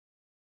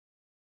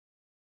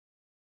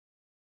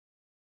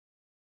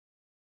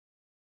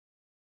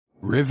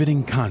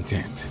Riveting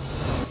content.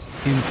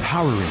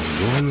 Empowering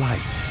your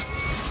life.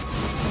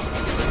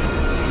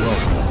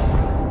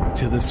 Welcome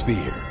to the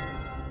Sphere.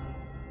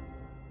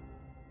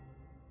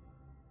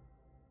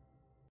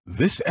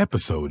 This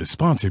episode is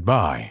sponsored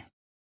by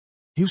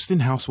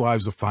Houston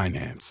Housewives of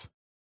Finance.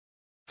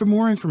 For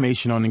more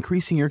information on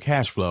increasing your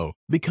cash flow,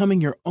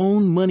 becoming your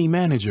own money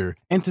manager,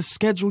 and to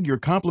schedule your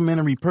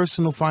complimentary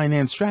personal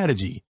finance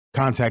strategy,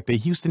 contact the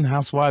Houston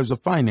Housewives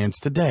of Finance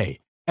today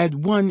at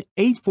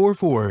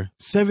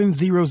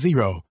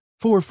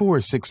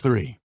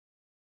 1-844-700-4463.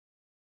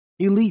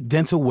 Elite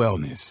Dental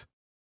Wellness.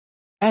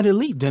 At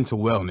Elite Dental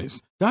Wellness,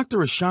 Dr.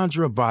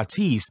 Ashandra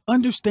Batiste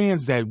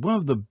understands that one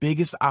of the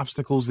biggest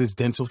obstacles is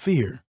dental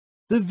fear.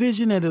 The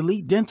vision at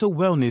Elite Dental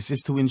Wellness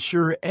is to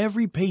ensure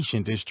every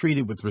patient is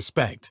treated with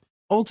respect,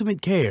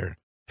 ultimate care,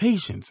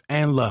 patience,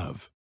 and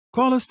love.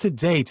 Call us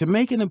today to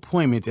make an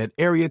appointment at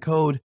area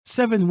code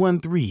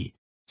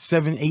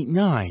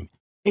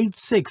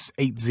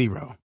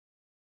 713-789-8680.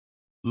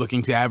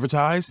 Looking to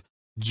advertise?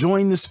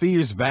 Join the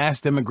Sphere's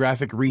vast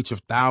demographic reach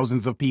of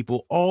thousands of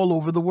people all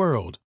over the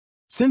world.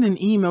 Send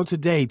an email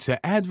today to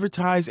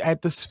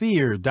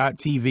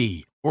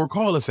advertise@thesphere.tv or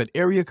call us at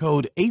area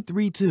code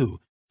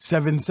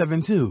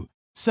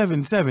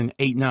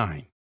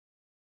 832-772-7789.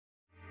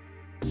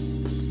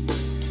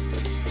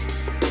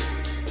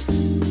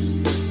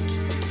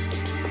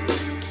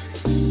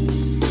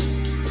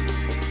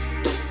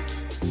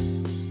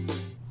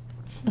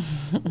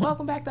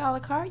 Welcome back to A La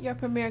Carte, your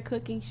premier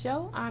cooking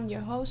show. I'm your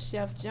host,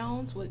 Chef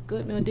Jones, with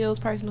Good Meal Deals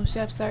Personal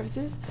Chef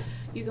Services.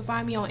 You can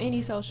find me on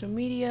any social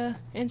media,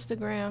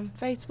 Instagram,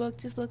 Facebook.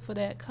 Just look for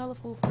that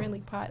colorful,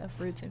 friendly pot of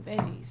fruits and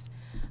veggies.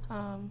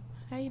 How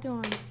you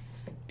doing?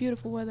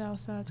 Beautiful weather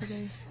outside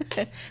today.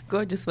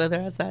 Gorgeous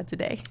weather outside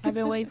today. I've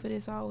been waiting for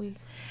this all week.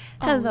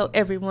 Hello,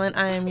 everyone.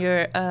 I am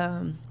your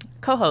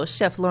co-host,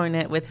 Chef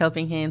Lornette, with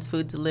Helping Hands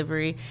Food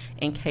Delivery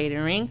and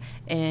Catering,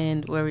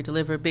 and where we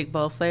deliver big,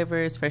 bold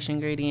flavors, fresh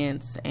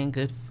ingredients, and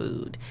good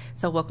food.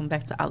 So welcome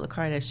back to A La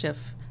Carte. As Chef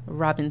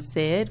Robin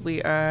said,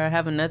 we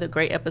have another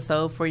great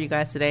episode for you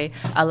guys today.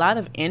 A lot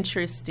of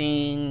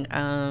interesting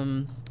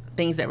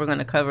things that we're going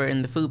to cover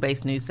in the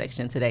food-based news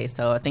section today.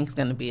 So I think it's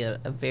going to be a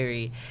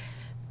very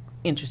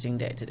interesting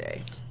day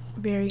today.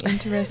 Very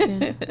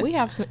interesting. We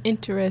have some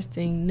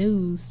interesting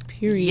news,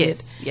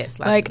 period. Yes.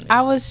 Like,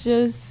 I was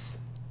just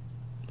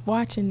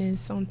watching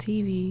this on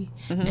TV,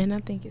 and I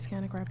think it's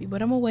kind of crappy.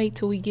 But I'm going to wait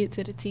till we get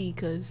to the tea,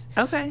 because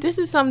this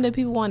is something that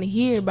people want to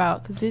hear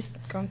about, because this is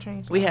going to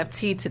change. We have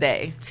tea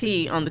today.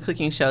 Tea on the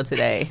cooking show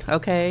today.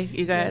 Okay,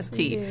 you guys, yes,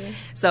 tea.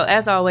 So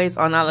as always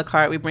on A La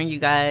Carte, we bring you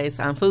guys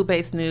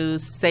food-based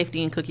news,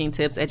 safety and cooking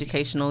tips,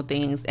 educational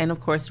things, and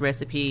of course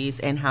recipes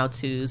and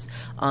how-tos,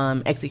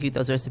 execute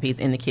those recipes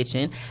in the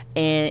kitchen.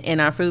 And in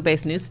our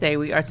food-based news today,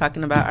 we are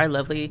talking about our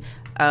lovely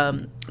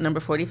number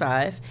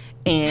 45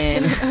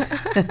 and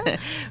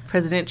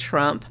President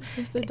Trump,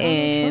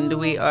 and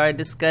we are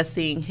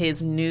discussing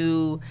his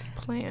new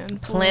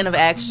plan of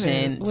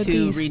action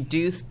to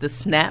reduce the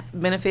SNAP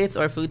benefits,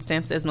 or food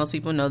stamps as most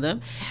people know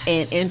them,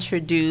 and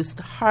introduce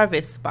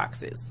harvest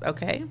boxes.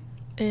 Okay,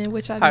 and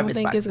which I don't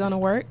think is going to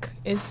work.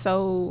 It's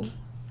going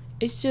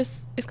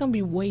to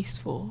be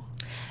wasteful.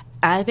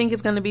 I think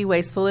it's going to be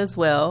wasteful as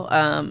well.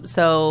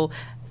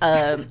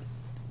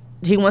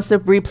 He wants to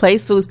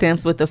replace food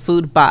stamps with a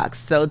food box.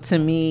 So to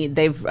me,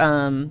 they've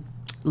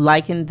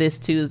likened this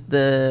to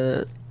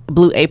the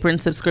Blue Apron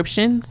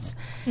subscriptions.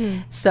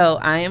 So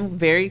I am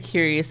very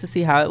curious to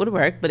see how it would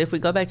work. But if we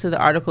go back to the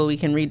article, we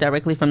can read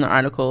directly from the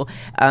article.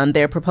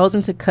 They're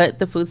proposing to cut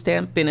the food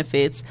stamp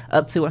benefits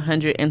up to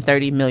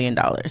 $130 million,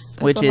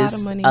 which is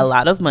a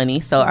lot of money.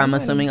 So I'm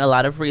assuming a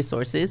lot of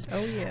resources.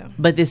 Oh, yeah.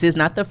 But this is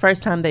not the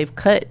first time they've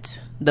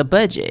cut the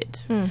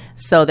budget.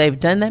 So they've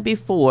done that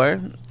before.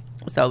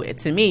 So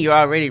to me, you're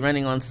already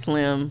running on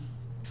slim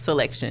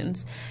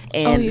selections,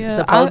 and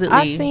supposedly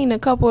I seen a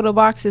couple of the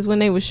boxes when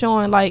they were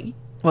showing like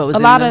what was a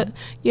lot of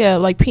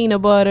like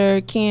peanut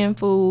butter, canned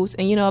foods,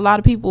 and a lot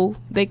of people,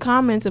 they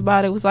comments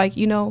about it was like,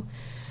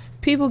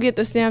 people get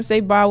the stamps,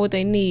 they buy what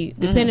they need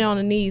depending on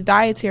the needs,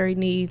 dietary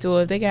needs,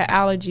 or if they got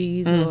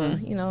allergies, or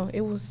it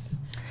was.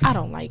 I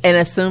don't like it. And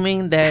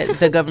assuming that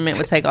the government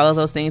would take all of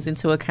those things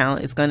into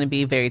account, it's going to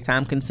be very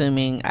time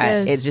consuming.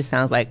 Yes. It just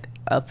sounds like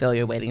a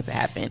failure waiting to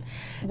happen.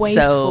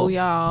 Wasteful,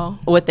 y'all.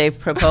 What they've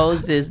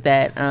proposed is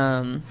that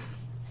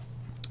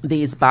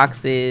these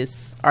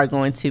boxes are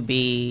going to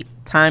be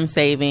time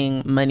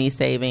saving, money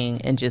saving,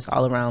 and just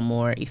all around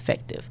more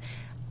effective.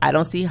 I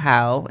don't see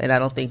how, and I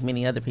don't think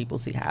many other people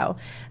see how.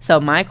 So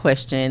my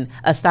question,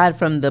 aside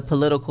from the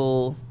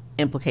political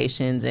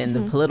implications and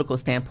the political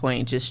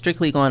standpoint, just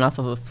strictly going off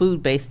of a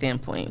food-based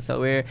standpoint, so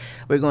we're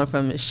going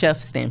from a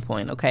chef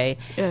standpoint, okay?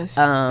 Yes.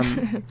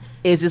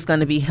 Is this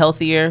going to be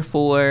healthier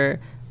for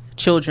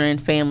children,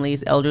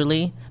 families,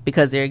 elderly,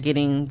 because they're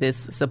getting this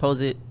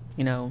supposed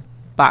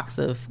box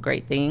of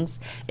great things?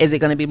 Is it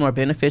going to be more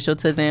beneficial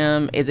to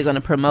them? Is it going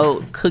to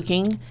promote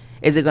cooking?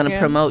 Is it going to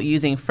promote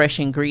using fresh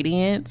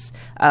ingredients?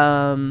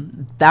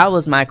 That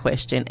was my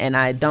question, and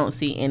I don't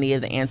see any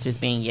of the answers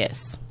being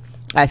yes.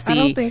 I see. I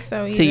don't think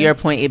so either. To your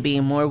point, it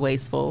being more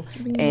wasteful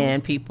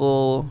and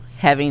people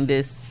having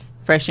this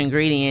fresh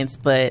ingredients,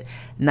 but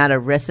not a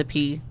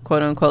recipe,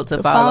 quote unquote,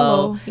 to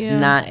follow. Yeah.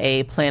 Not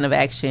a plan of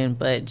action,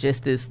 but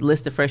just this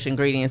list of fresh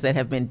ingredients that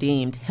have been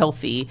deemed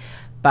healthy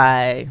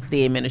by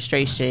the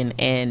administration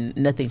and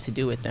nothing to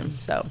do with them.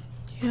 So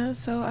yeah,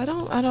 so I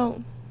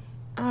don't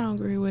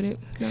agree with it.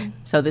 No.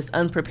 So this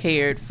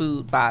unprepared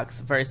food box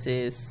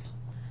versus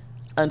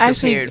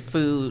unprepared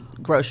food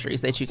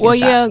groceries that you can shop.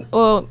 Yeah,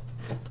 well,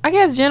 I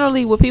guess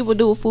generally what people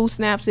do with food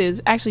snaps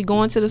is actually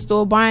going to the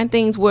store, buying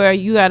things where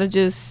you gotta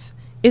just,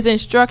 it's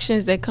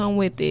instructions that come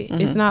with it.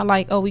 It's not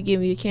like, oh, we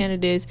give you a can of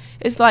this.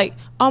 It's like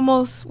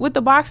almost with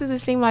the boxes, it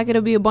seems like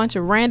it'll be a bunch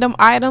of random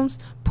items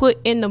put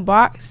in the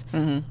box.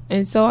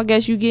 And so I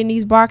guess you getting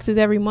these boxes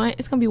every month.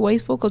 It's gonna be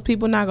wasteful because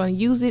people are not gonna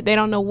use it. They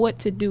don't know what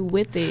to do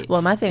with it.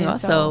 Well, my thing and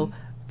also,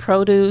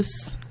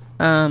 produce,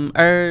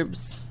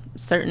 herbs,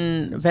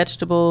 certain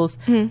vegetables,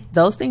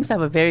 those things have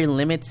a very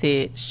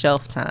limited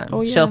shelf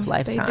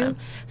lifetime.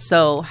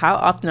 So how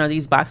often are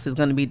these boxes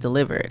going to be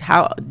delivered?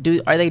 Are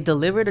they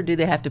delivered, or do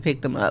they have to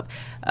pick them up?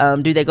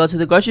 Do they go to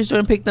the grocery store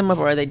and pick them up,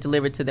 or are they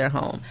delivered to their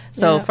home?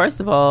 So first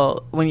of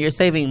all, when you're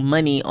saving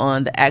money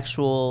on the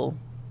actual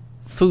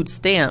food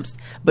stamps,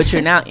 but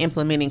you're now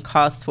implementing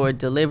costs for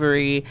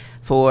delivery,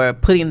 for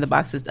putting the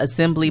boxes,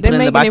 assembly,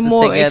 putting the boxes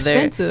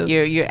together.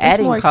 You're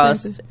adding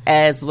costs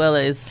as well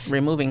as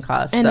removing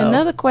costs. And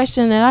another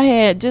question that I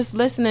had just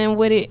listening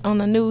with it on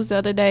the news the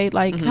other day,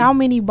 like how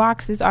many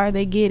boxes are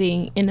they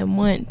getting in a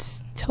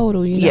month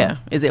total? You know? Yeah,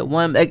 is it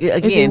one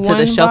again to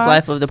the shelf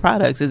life of the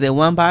products? Is it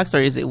one box,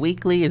 or is it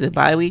weekly? Is it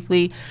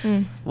bi-weekly?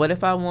 What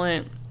if I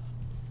want,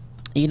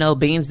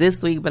 beans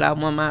this week, but I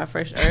want my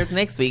fresh herbs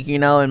next week,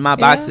 and my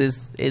box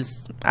is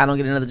I don't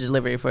get another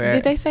delivery for it.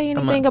 Did they say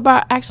anything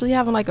about actually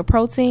having like a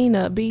protein,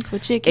 a beef or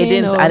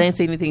chicken? I didn't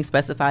see anything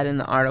specified in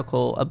the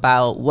article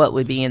about what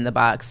would be in the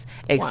box,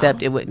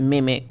 except it would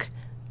mimic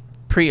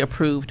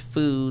pre-approved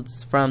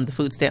foods from the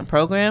food stamp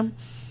program.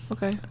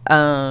 Okay.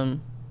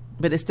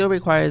 But it still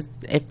requires,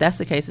 if that's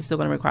the case, it's still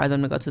going to require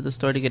them to go to the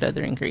store to get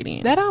other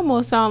ingredients. That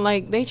almost sounds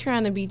like they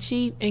trying to be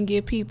cheap and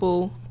give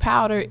people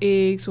powdered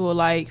eggs or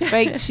like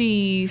fake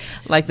cheese.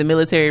 Like the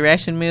military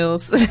ration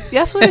meals.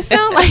 That's what it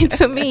sounds like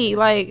to me.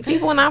 Like,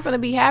 people are not going to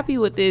be happy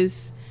with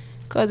this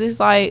because it's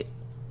like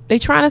they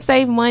trying to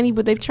save money,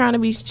 but they're trying to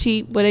be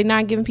cheap, but they're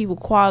not giving people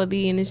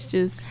quality, and it's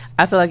just...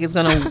 I feel like it's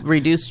going to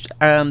reduce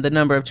the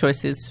number of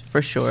choices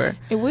for sure.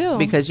 It will.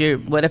 Because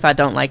what if I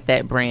don't like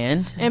that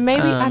brand? And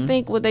maybe I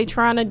think what they're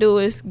trying to do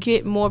is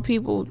get more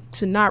people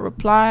to not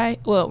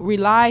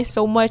rely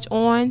so much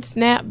on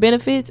SNAP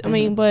benefits.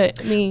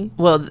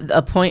 Well,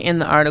 a point in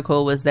the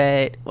article was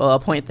that, a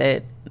point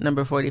that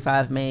number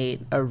 45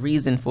 made, a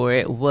reason for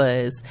it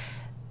was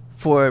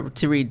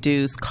to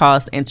reduce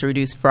costs and to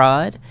reduce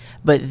fraud.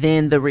 But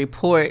then the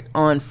report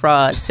on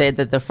fraud said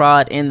that the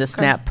fraud in the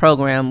SNAP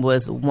program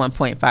was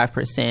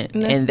 1.5%.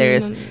 And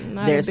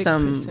there's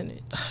some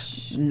percentage.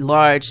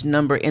 Large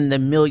number in the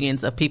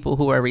millions of people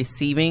who are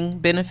receiving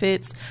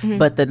benefits,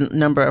 but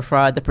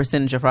the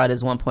percentage of fraud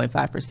is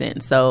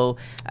 1.5%. So,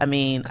 I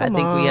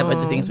think we have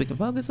other things we can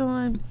focus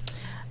on.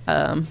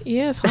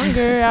 It's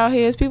hunger out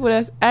here. It's people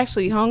that's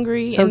actually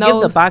hungry. So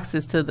give the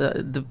boxes to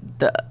the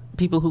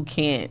people who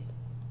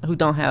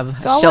don't have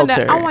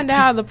shelter. I wonder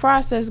how the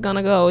process is going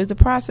to go. Is the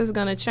process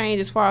going to change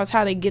as far as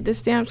how they get the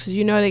stamps? Because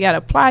they got to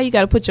apply. You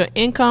got to put your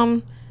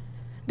income.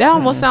 That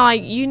almost sound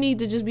like you need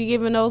to just be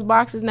giving those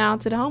boxes now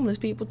to the homeless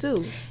people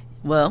too.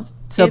 Well,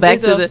 back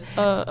to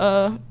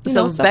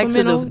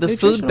the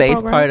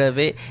food-based part of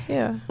it.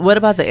 Yeah. What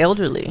about the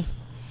elderly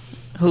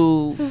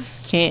who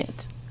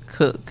can't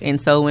cook? And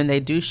so when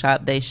they do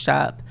shop, they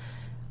shop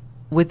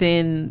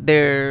within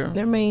their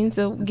means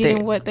of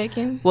getting what they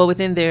can. Well,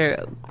 within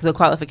the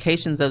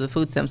qualifications of the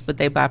food stamps, but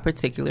they buy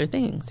particular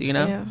things.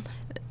 Yeah.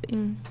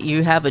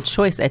 You have a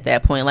choice at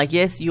that point. Like,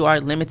 yes, you are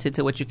limited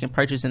to what you can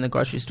purchase in the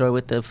grocery store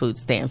with the food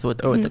stamps or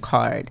with the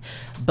card,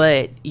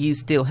 but you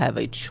still have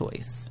a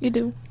choice. You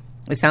do.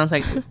 It sounds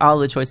like all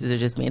the choices are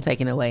just being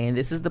taken away, and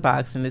this is the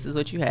box, and this is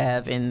what you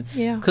have, and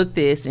cook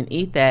this and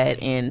eat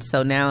that, and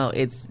so now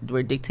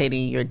we're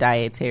dictating your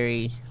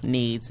dietary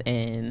needs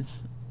and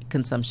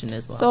consumption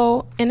as well.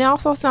 So, and it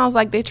also sounds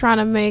like they're trying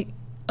to make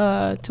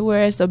to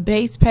where it's a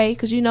base pay,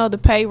 because the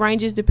pay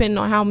ranges depending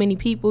on how many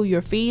people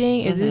you're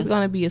feeding. Is this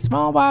going to be a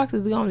small box?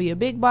 Is it going to be a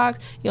big box?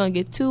 You're going to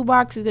get 2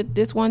 boxes at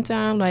this one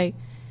time?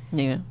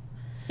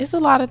 It's a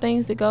lot of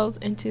things that goes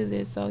into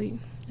this. So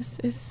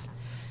it's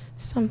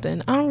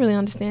something. I don't really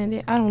understand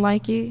it. I don't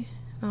like it.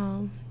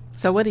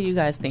 So what do you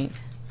guys think?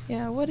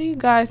 Yeah, what do you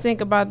guys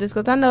think about this?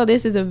 Because I know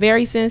this is a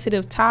very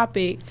sensitive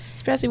topic,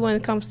 especially when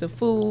it comes to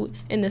food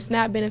and the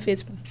SNAP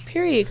benefits,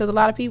 period, because a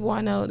lot of people I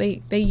know,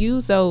 they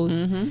use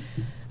those.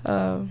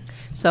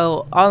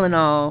 So all in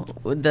all,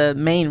 the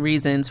main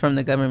reasons from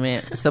the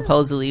government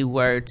supposedly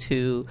were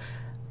to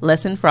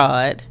lessen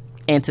fraud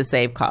and to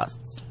save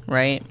costs,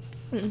 right?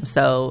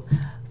 So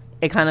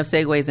it kind of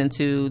segues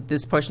into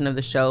this portion of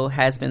the show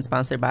has been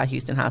sponsored by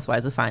Houston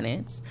Housewives of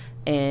Finance.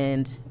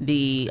 And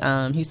the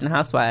Houston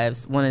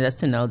Housewives wanted us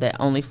to know that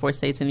only 4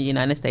 states in the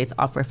United States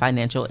offer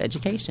financial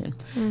education.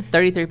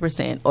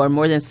 33%, or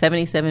more than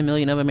 77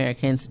 million of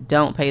Americans,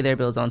 don't pay their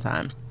bills on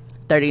time.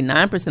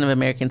 39% of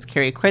Americans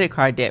carry credit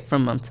card debt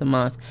from month to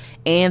month,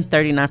 and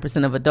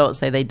 39% of adults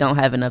say they don't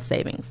have enough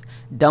savings.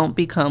 Don't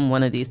become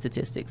one of these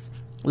statistics.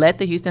 Let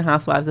the Houston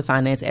Housewives of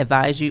Finance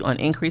advise you on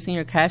increasing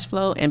your cash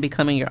flow and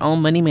becoming your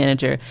own money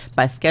manager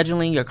by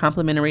scheduling your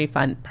complimentary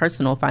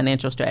personal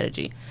financial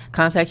strategy.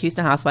 Contact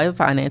Houston Housewives of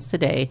Finance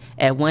today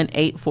at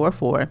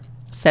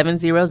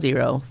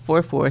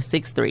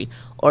 1-844-700-4463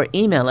 or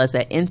email us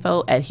at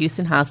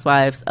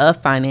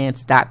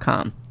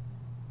info@houstonhousewivesoffinance.com.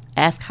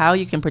 Ask how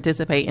you can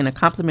participate in a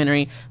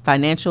complimentary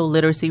financial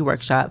literacy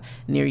workshop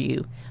near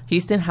you.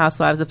 Houston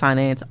Housewives of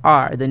Finance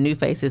are the new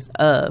faces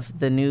of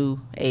the new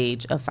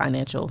age of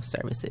financial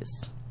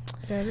services.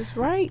 That is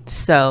right.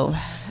 So,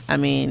 I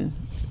mean,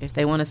 if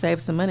they want to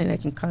save some money, they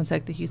can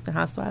contact the Houston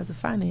Housewives of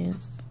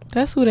Finance.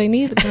 That's who they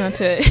need to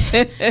contact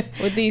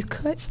with these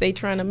cuts they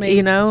trying to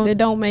make. That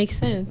don't make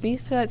sense.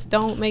 These cuts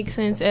don't make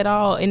sense at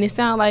all. And it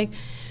sounds like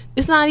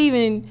it's not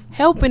even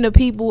helping the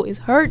people, it's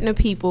hurting the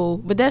people.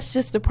 But that's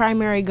just the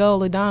primary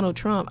goal of Donald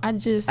Trump. I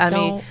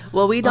mean,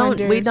 well, we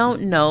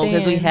don't know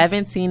because we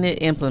haven't seen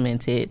it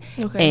implemented.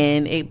 Okay.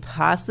 And it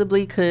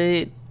possibly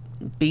could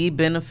be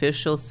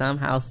beneficial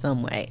somehow,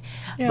 some way.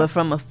 Yeah. But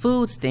from a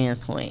food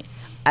standpoint,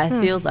 I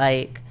feel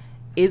like,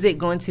 is it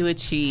going to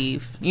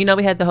achieve, we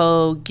had the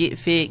whole get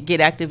fit, get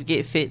active,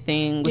 get fit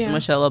thing with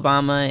Michelle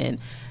Obama, and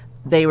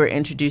they were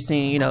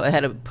introducing, it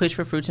had a push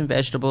for fruits and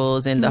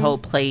vegetables and the whole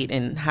plate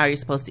and how you're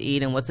supposed to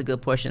eat and what's a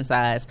good portion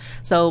size.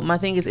 So my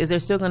thing is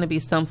there still going to be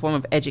some form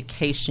of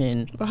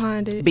education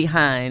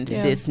behind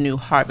this new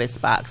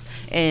harvest box?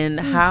 And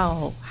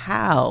how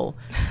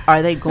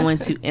are they going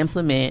to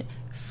implement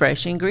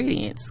fresh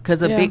ingredients?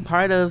 Because a big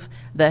part of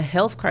the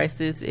health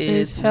crisis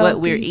is what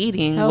we're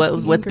eating,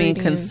 what's being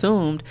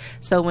consumed.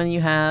 So when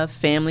you have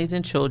families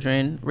and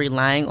children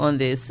relying on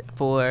this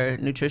for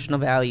nutritional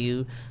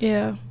value,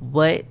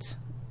 what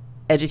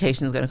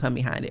education is going to come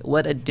behind it?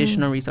 What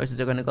additional resources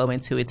are going to go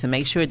into it to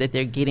make sure that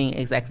they're getting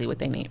exactly what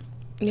they need?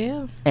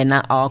 Yeah. And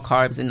not all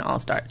carbs and all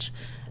starch.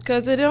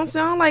 Because it don't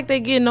sound like they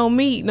get no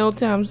meat no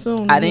time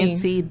soon. I didn't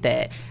see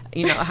that.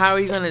 How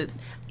are you going to...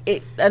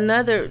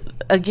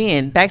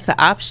 Again, back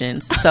to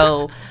options.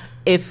 So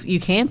if you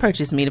can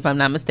purchase meat, if I'm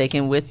not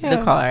mistaken, with the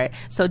card.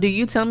 So do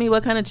you tell me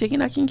what kind of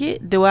chicken I can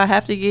get? Do I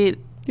have to get...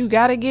 You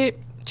got to get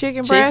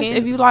chicken breast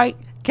if you like.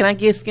 Can I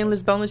get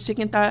skinless, boneless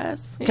chicken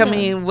thighs? I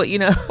mean,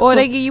 Or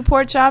they give you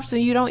pork chops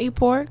and you don't eat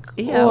pork?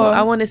 Yeah,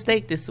 I want a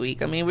steak this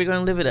week. I mean, we're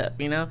going to live it up,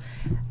 I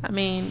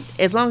mean,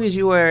 as long as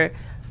you are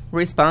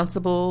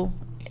responsible,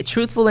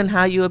 truthful in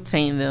how you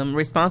obtain them,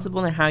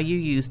 responsible in how you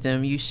use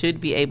them, you should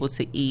be able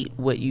to eat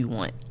what you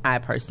want, I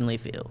personally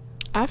feel.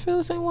 I feel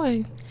the same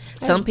way.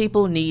 Some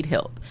people need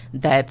help.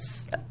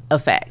 That's a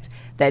fact.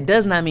 That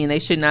does not mean they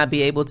should not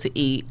be able to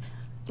eat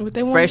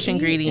fresh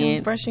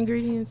ingredients,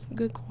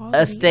 good quality,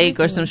 a steak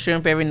or some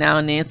shrimp every now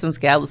and then, some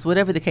scallops,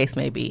 whatever the case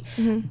may be.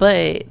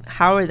 But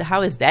how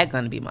is that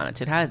going to be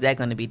monitored? How is that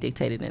going to be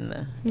dictated in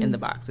the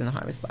box, in the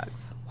harvest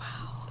box?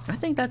 I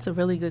think that's a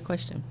really good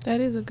question. That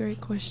is a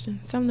great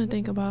question. Something to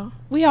think about.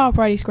 We all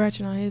probably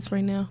scratching our heads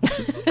right now.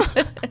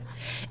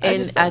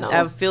 And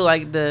I feel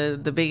like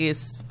the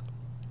biggest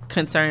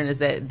concern is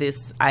that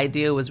this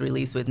idea was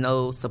released with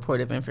no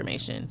supportive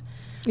information.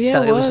 Yeah,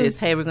 so it was just,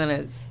 hey,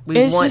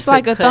 it's just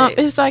like a thump.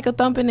 It's like a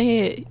thump in the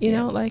head, you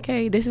know, like,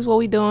 hey, this is what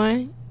we're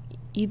doing.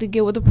 Either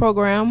get with the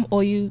program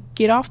or you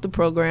get off the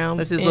program.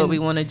 This is what we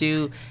want to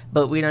do,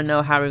 but we don't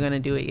know how we're going to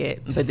do it yet.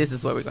 But this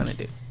is what we're going to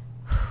do.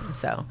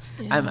 So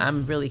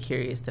I'm really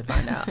curious to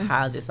find out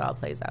how this all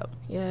plays out.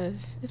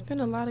 Yes, it's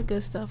been a lot of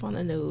good stuff on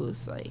the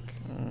news. Like,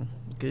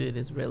 good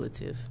is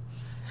relative.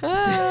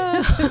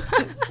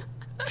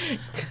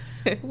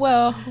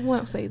 Well, I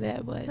won't say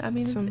that, but I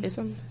mean,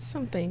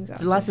 some things.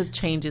 There's lots of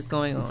changes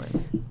going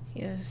on.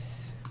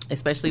 Yes,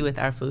 especially with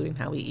our food and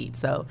how we eat.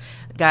 So,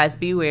 guys,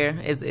 beware.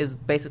 Is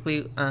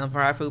basically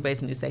for our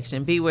food-based news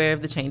section. Beware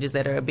of the changes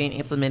that are being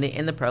implemented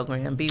in the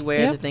program.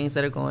 Beware of the things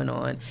that are going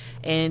on,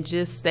 and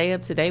just stay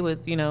up to date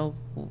with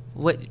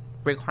what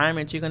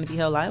requirements you're going to be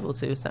held liable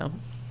to. So,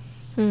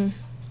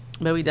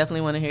 but we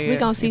definitely want to hear. We're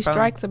gonna see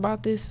strikes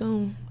about this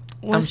soon.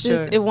 Once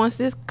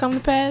this come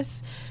to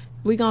pass,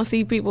 we're going to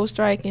see people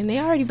striking. They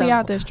already be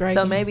out there striking.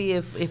 So maybe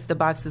if the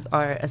boxes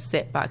are a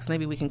set box,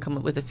 maybe we can come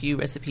up with a few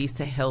recipes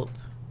to help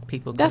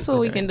people. That's what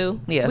we can do.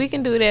 Yeah. We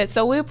can do that.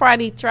 So we'll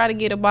probably try to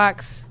get a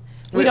box.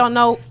 We don't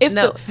know if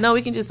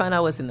we can just find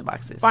out what's in the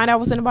boxes. Find out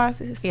what's in the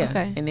boxes? Yeah.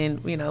 Okay. And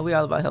then, we're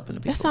all about helping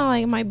the people. That sounds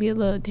like it might be a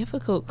little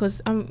difficult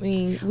because, I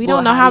mean, we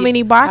don't know how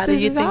many boxes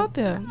is out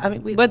there. I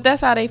mean, but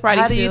that's how they probably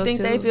feel. How do you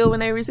think they feel when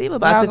they receive a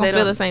box? Y'all gonna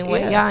feel the same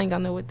way. Y'all ain't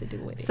gonna know what to do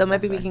with it. So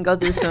maybe we can go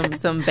through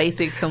some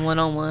basics, some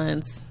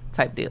one-on-ones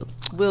type deals.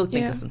 We'll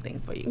think of some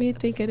things for you. We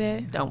think of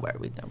that. Don't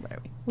worry.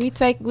 We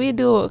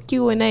do a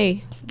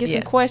Q&A. Get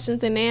some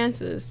questions and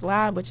answers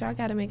live, but y'all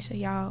got to make sure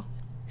y'all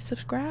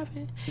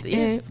subscribing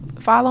and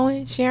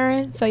following,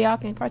 sharing, so y'all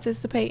can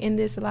participate in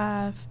this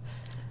live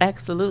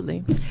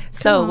Absolutely.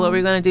 So what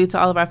we're going to do to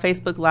all of our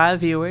Facebook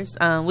Live viewers,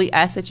 we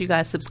ask that you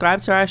guys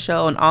subscribe to our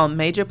show on all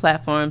major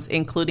platforms,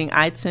 including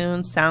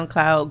iTunes,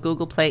 SoundCloud,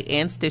 Google Play,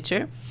 and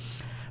Stitcher.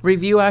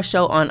 Review our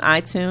show on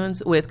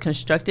iTunes with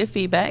constructive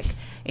feedback.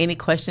 Any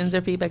questions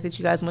or feedback that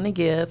you guys want to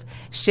give.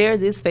 Share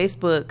this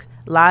Facebook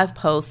Live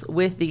post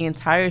with the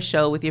entire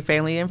show with your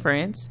family and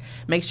friends.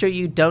 Make sure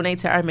you donate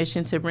to our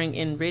mission to bring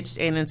enriched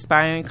and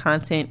inspiring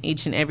content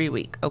each and every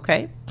week,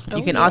 okay?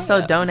 You can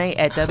also donate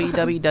at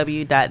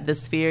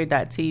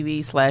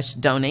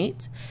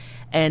www.thesphere.tv/donate.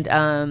 And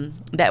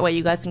that way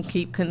you guys can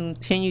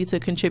continue to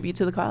contribute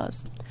to the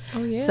cause.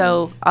 Oh, yeah.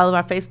 So all of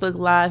our Facebook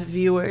Live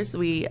viewers,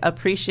 we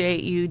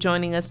appreciate you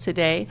joining us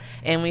today,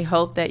 and we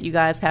hope that you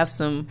guys have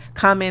some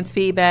comments,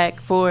 feedback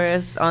for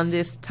us on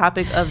this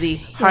topic of the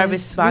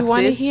harvest boxes. We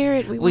want to hear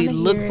it. We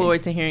look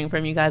forward to hearing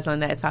from you guys on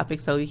that topic,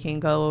 so we can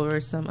go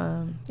over some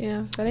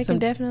so they can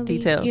definitely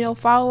details.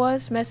 Follow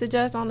us, message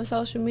us on the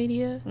social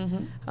media.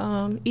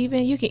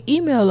 Even you can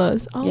email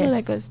us, all of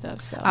that good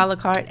stuff. So A La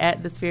Carte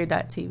at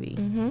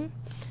thesphere.tv.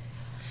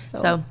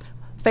 So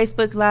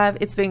Facebook Live,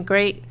 it's been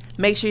great.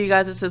 Make sure you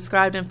guys are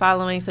subscribed and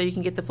following so you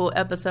can get the full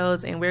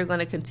episodes. And we're going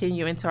to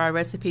continue into our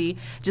recipe.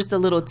 Just a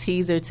little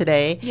teaser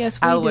today. Yes,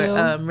 we do.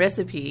 Our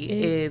recipe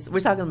is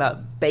we're talking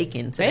about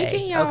bacon today.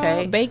 Bacon, y'all.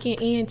 Okay? Bacon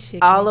and chicken.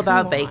 All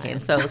about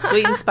bacon. So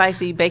sweet and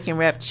spicy bacon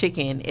wrapped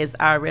chicken is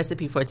our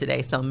recipe for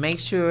today. So make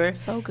sure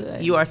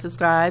you are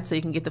subscribed so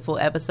you can get the full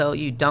episode.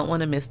 You don't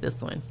want to miss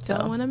this one.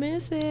 Don't want to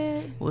miss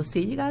it. We'll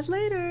see you guys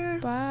later.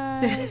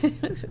 Bye.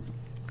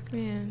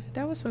 Man,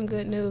 that was some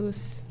good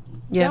news.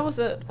 Yeah. That was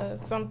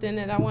something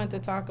that I wanted to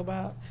talk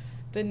about,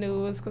 the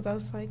news, because I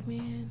was like,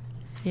 man,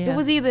 it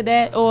was either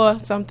that or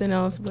something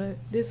else, but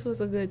this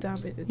was a good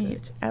topic to touch.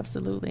 Yes,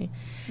 absolutely.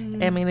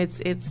 I mean,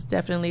 it's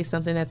definitely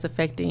something that's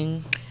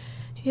affecting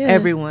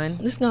everyone.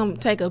 It's going to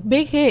take a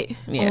big hit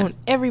on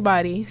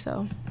everybody,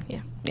 so,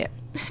 yeah.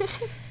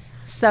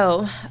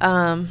 So,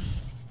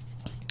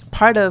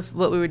 part of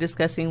what we were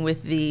discussing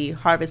with the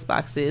harvest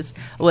boxes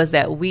was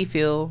that we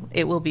feel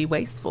it will be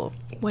wasteful.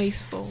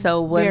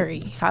 So one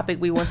topic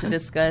we want to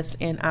discuss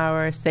in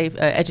our safe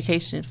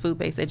education,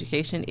 food-based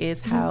education,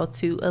 is how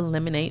to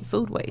eliminate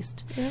food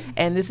waste.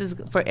 And this is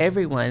for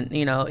everyone.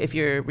 You know, if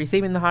you're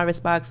receiving the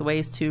harvest box,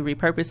 ways to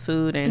repurpose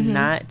food and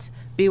not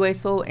be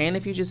wasteful. And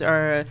if you just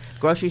are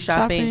grocery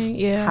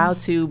shopping, how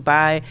to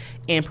buy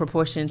in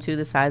proportion to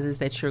the sizes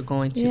that you're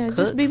going to cook.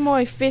 Just be more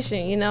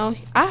efficient, you know.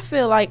 I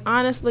feel like,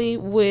 honestly,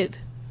 with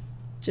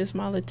just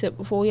my little tip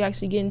before we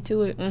actually get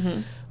into it,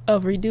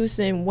 of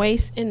reducing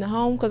waste in the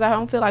home, because I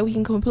don't feel like we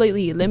can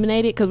completely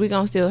eliminate it, because we're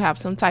going to still have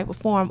some type of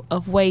form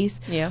of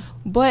waste.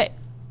 But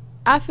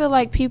I feel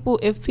like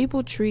if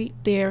people treat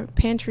their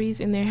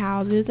pantries in their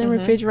houses and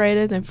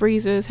refrigerators and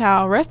freezers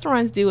how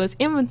restaurants do as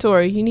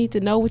inventory, you need to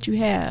know what you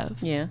have.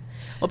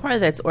 Well, part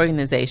of that's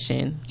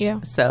organization.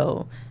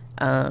 So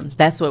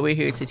that's what we're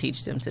here to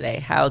teach them today,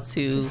 how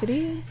to it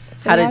is.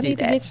 So how to y'all do need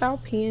that. to get y'all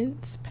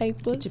pens,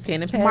 papers, Get your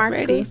pen and pad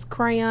markers, ready.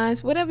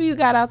 crayons, whatever you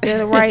got out there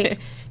to write.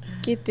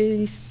 Get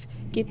these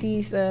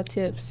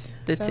tips.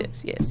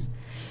 Tips, yes.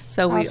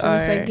 So I was going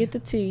to say, get the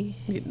tea.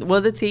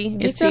 Well, the tea.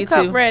 Get it's your tea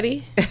cup too.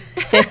 ready.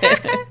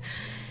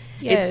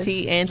 It's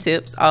tea and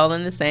tips all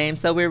in the same.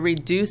 So we're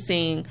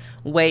reducing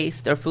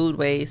waste or food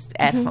waste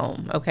at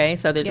home. Okay.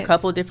 So there's a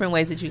couple different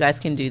ways that you guys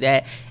can do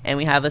that. And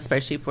we have a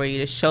spreadsheet for you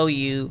to show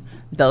you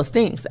those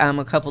things.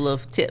 A couple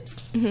of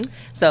tips.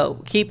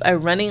 So keep a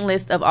running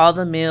list of all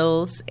the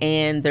meals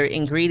and their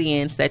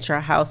ingredients that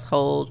your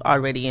household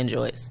already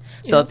enjoys.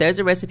 So if there's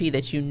a recipe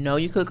that you know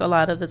you cook a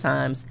lot of the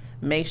times,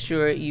 make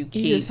sure you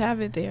just have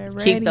it there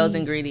ready. Keep those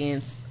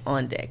ingredients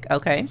on deck,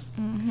 okay?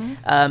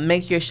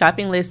 Make your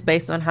shopping list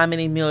based on how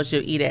many meals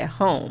you'll eat at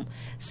home.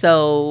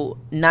 So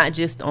not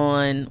just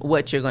on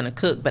what you're going to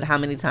cook, but how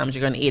many times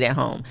you're going to eat at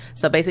home.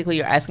 So basically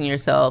you're asking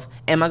yourself,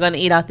 am I going to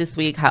eat out this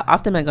week? How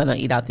often am I going to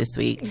eat out this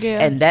week?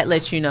 And that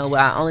lets you know,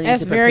 well, I only need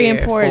to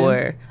prepare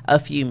for a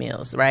few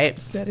meals, right?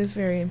 That is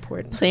very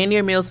important. Plan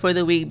your meals for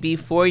the week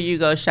before you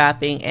go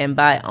shopping and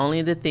buy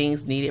only the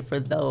things needed for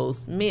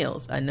those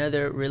meals.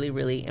 Another really,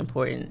 really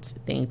important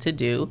thing to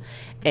do.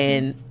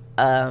 And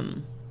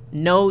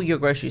know your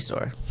grocery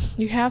store.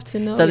 You have to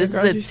know. So this is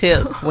a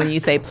tip when you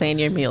say plan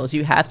your meals.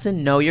 You have to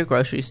know your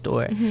grocery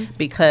store,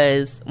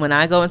 because when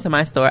I go into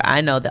my store,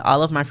 I know that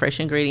all of my fresh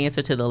ingredients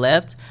are to the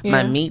left,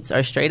 my meats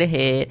are straight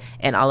ahead,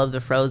 and all of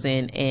the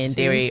frozen and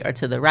dairy are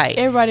to the right.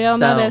 Everybody don't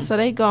know that, so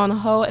they go on a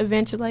whole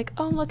adventure like,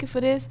 oh, I'm looking for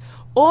this.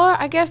 Or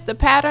I guess the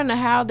pattern of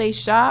how they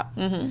shop,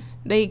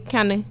 they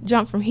kind of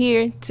jump from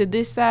here to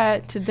this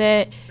side to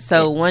that.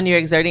 So when you're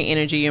exerting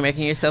energy, you're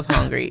making yourself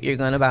hungry, you're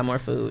going to buy more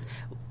food.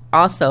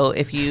 Also,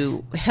 if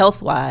you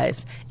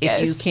health-wise,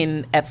 if you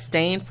can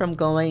abstain from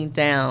going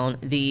down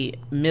the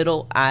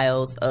middle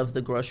aisles of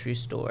the grocery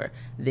store,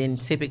 then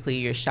typically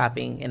you're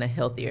shopping in a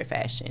healthier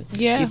fashion.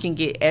 You can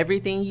get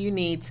everything you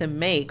need to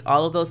make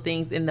all of those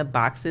things in the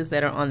boxes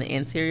that are on the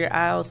interior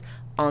aisles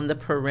on the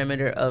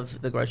perimeter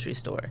of the grocery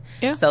store.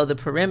 So the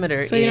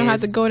perimeter so you don't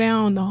have to go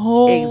down the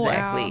whole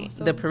aisle.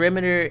 So. The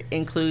perimeter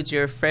includes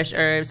your fresh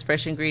herbs,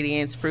 fresh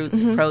ingredients, fruits,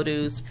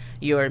 produce,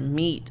 your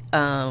meat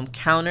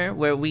counter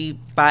where we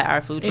buy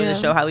our food for the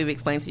show, how we've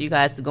explained to you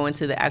guys to go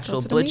into the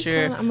actual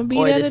butcher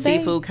or the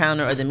seafood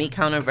counter or the meat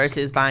counter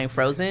versus buying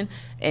frozen.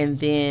 And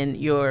then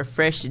your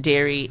fresh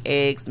dairy,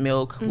 eggs,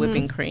 milk,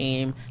 whipping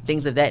cream,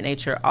 things of that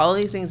nature. All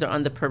of these things are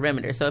on the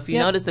perimeter. So if you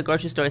notice, the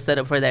grocery store is set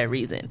up for that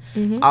reason.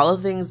 All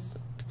of the things,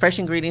 fresh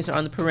ingredients are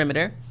on the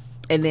perimeter.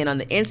 And then on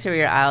the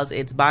interior aisles,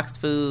 it's boxed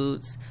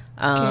foods,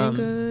 canned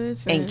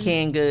goods,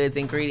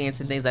 ingredients,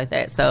 and things like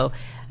that. So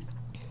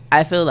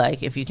I feel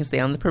like if you can stay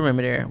on the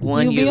perimeter,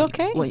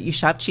 you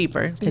shop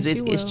cheaper because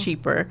it's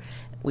cheaper.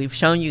 We've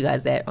shown you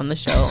guys that on the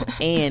show,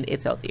 and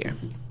it's healthier.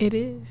 It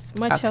is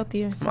much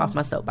healthier. I'm off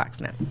my soapbox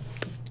now.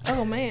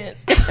 Oh man,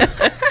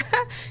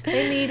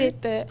 they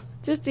needed that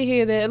just to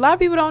hear that. A lot of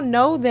people don't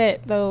know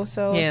that though,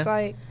 so it's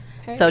like.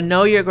 Hey. So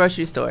know your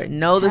grocery store.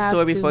 Know the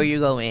store before you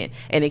go in.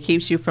 And it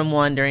keeps you from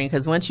wandering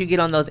because once you get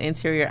on those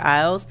interior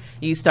aisles,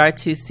 you start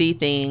to see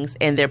things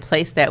and they're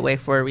placed that way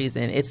for a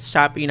reason. It's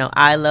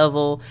eye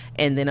level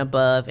and then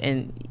above,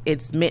 and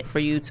it's meant for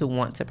you to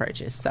want to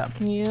purchase. So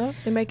yeah,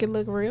 they make it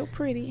look real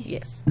pretty.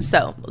 Yes.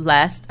 So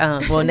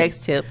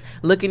next tip,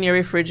 look in your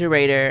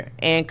refrigerator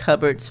and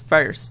cupboards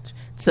first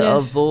to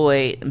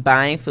avoid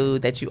buying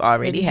food that you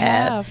already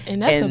have.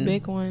 And that's a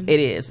big one.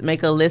 It is.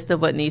 Make a list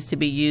of what needs to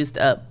be used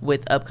up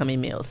with upcoming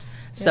meals.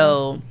 Yeah.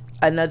 So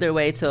another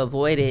way to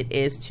avoid it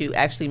is to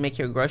actually make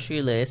your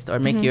grocery list or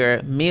make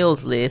your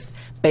meals list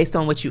based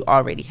on what you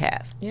already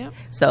have. Yeah.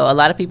 So a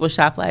lot of people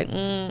shop like,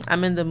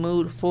 I'm in the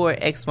mood for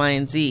X, Y,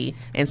 and Z.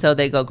 And so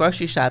they go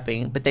grocery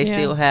shopping, but they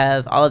still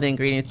have all of the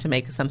ingredients to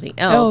make something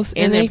else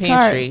in their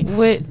pantry.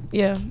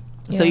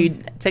 So you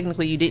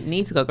didn't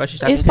need to go grocery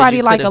shopping. It's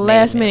probably like a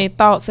last minute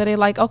thought. So they're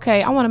like,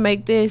 okay, I want to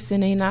make this,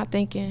 and they're not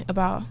thinking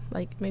about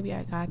like maybe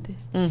I got this.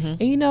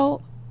 And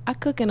I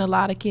cook in a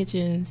lot of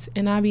kitchens,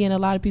 and I be in a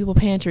lot of people's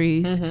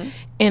pantries,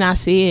 and I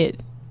see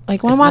it.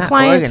 Like one of my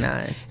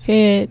clients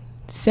had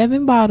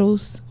 7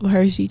 bottles of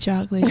Hershey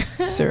chocolate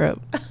syrup,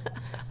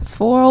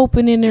 4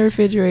 open in the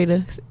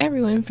refrigerator,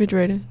 everywhere in the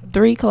refrigerator,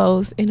 3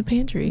 closed in the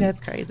pantry. That's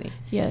crazy.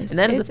 Yes, and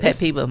that is a pet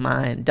peeve of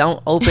mine.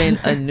 Don't open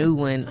a new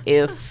one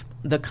if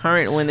the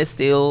current one is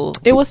still.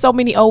 It was so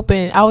many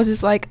open. I was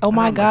just like, oh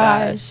my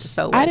gosh.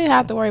 So I didn't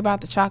have to worry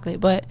about the chocolate,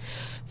 but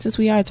since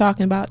we are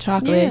talking about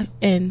chocolate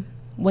and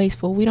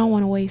wasteful, we don't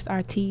want to waste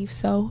our teeth.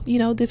 So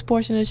this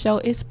portion of the show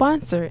is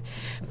sponsored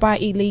by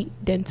Elite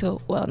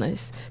Dental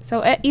Wellness.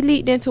 So at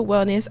Elite Dental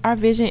Wellness, our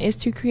vision is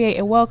to create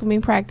a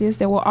welcoming practice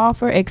that will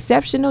offer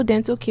exceptional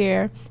dental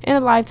care and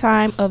a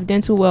lifetime of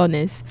dental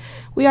wellness.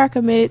 We are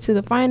committed to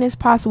the finest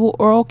possible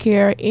oral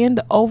care and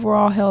the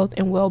overall health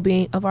and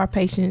well-being of our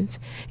patients.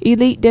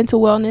 Elite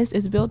Dental Wellness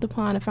is built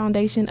upon a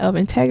foundation of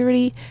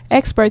integrity,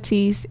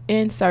 expertise,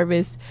 and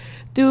service.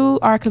 Through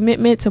our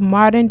commitment to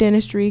modern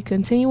dentistry,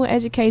 continual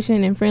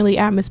education, and friendly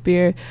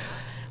atmosphere,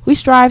 we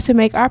strive to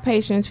make our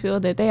patients feel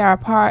that they are a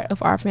part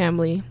of our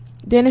family.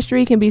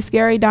 Dentistry can be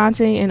scary,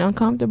 daunting, and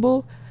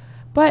uncomfortable,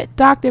 but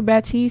Dr.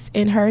 Baptiste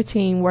and her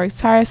team work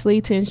tirelessly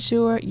to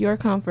ensure your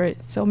comfort.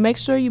 So make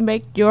sure you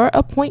make your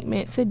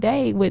appointment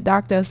today with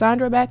Dr.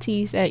 Sandra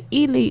Baptiste at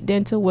Elite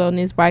Dental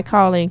Wellness by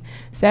calling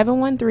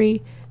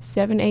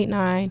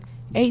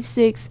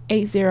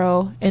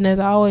 713-789-8680. And as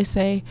I always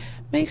say,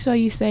 make sure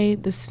you say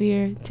the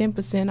Sphere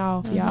 10%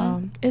 off,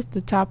 y'all. It's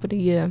the top of the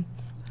year.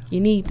 You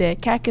need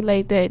that.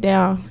 Calculate that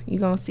down. You're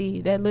going to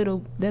see that little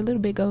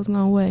bit goes a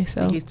long way.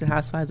 So Houston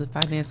Housewives of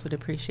Finance would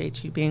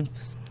appreciate you being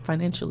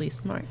financially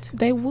smart.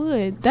 They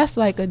would. That's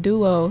like a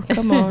duo.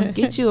 Come on.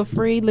 Get you a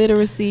free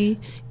literacy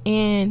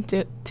and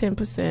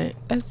 10%.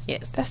 That's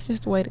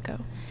just the way to go.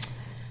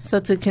 So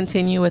to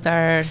continue with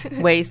our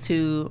ways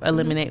to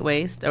eliminate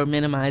waste or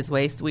minimize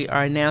waste, we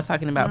are now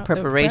talking about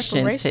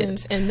preparation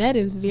tips. And that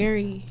is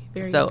very,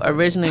 very important.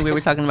 Originally we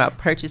were talking about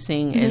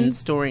purchasing and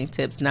storing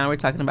tips. Now we're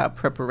talking about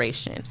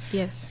preparation.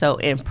 Yes. So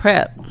in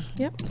prep,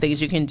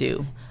 things you can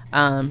do.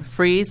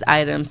 Freeze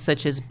items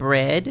such as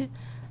bread,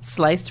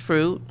 sliced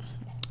fruit,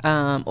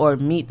 or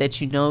meat that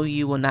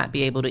you will not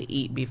be able to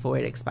eat before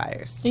it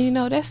expires.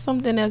 That's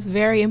something that's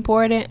very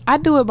important. I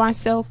do it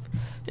myself.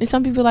 And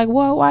some people are like,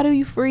 well, why do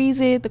you freeze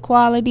it? The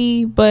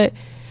quality. But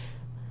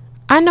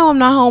I know I'm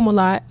not home a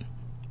lot.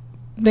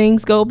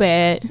 Things go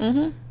bad.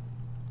 And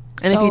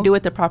if you do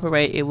it the proper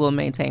way, it will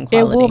maintain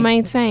quality. It will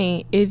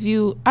maintain.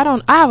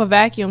 I have a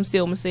vacuum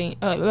seal machine.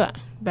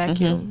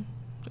 Vacuum.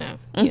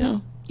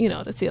 You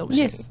know the seal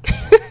machine. Yes.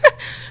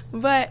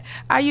 But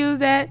I use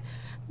that,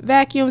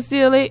 vacuum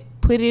seal it,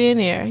 put it in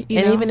there. And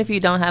even if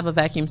you don't have a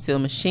vacuum seal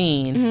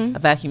machine, a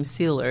vacuum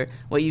sealer,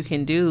 what you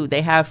can do,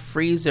 they have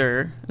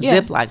freezer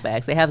Ziploc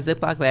bags. They have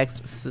Ziploc bags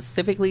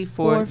specifically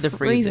for the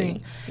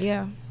freezing.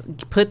 Yeah.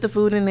 Put the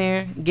food in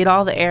there, get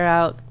all the air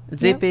out,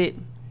 zip it.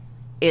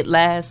 It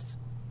lasts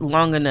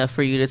long enough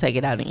for you to take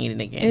it out and eat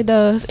it again. It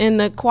does, and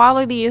the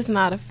quality is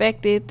not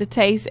affected. The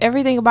taste,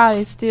 everything about it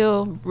is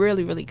still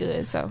really, really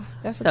good. So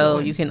that's a good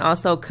one. You can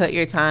also cut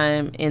your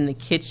time in the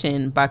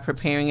kitchen by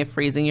preparing and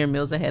freezing your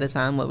meals ahead of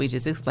time, what we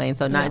just explained.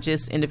 So not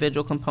just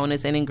individual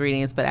components and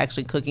ingredients, but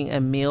actually cooking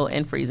a meal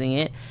and freezing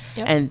it.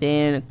 Yep. And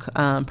then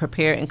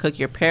prepare and cook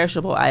your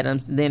perishable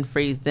items, then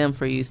freeze them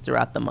for use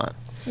throughout the month.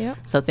 Yep.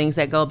 So things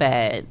that go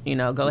bad,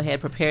 go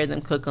ahead, prepare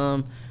them, cook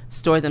them,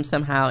 store them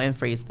somehow, and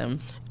freeze them.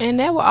 And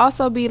that will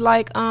also be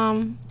like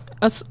along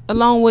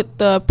with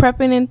the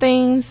prepping and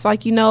things,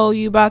 like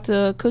you about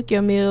to cook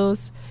your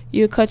meals,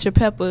 you cut your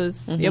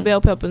peppers, your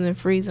bell peppers, and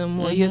freeze them,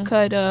 or you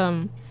cut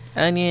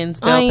onions,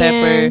 bell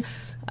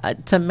peppers.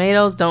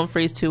 Tomatoes don't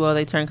freeze too well;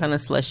 they turn kind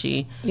of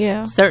slushy.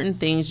 Yeah, certain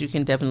things you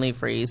can definitely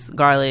freeze.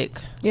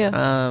 Garlic. Yeah.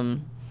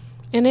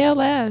 And they'll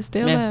last.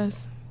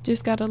 Last.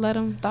 Just gotta let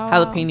them thaw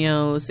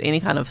jalapenos, any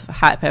kind of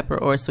hot pepper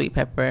or sweet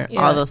pepper,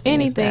 all those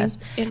things. Anything,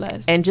 it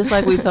lasts. And just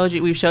like we've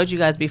showed you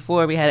guys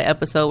before, we had an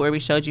episode where we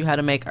showed you how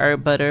to make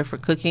herb butter for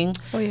cooking.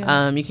 Oh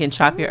yeah. You can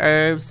chop your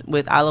herbs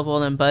with olive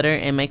oil and butter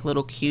and make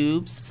little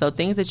cubes. So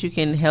things that you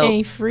can help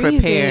and freeze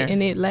prepare. It,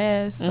 and it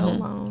lasts so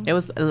long.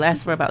 It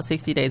lasts for about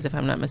 60 days, if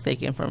I'm not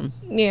mistaken, from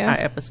our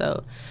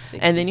episode.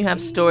 60 and then you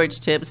have storage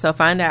tips. So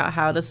find out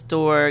how to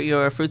store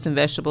your fruits and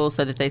vegetables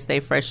so that they stay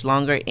fresh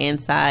longer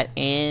inside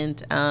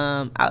and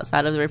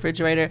outside of the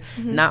refrigerator.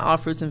 Not all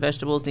fruits and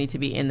vegetables need to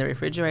be in the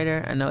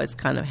refrigerator. I know it's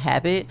kind of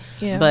habit,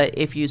 but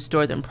if you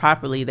store them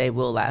properly, they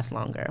will last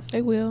longer.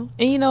 They will.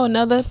 And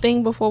another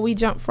thing before we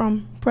jump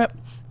from prep,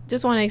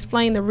 just want to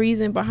explain the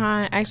reason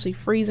behind actually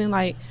freezing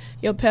like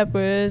your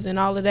peppers and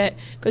all of that,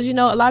 because a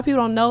lot of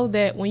people don't know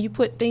that when you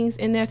put things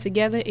in there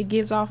together, it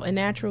gives off a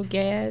natural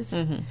gas.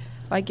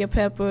 Like your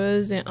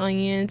peppers and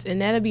onions,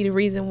 and that'll be the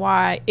reason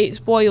why it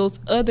spoils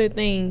other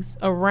things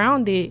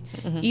around it,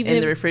 even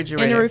in the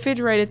refrigerator. In the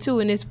refrigerator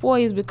too, and it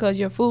spoils because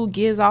your food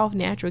gives off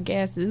natural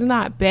gases. It's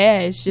not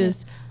bad; it's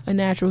just a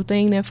natural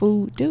thing that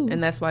food do.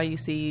 And that's why you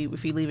see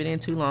if you leave it in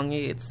too long,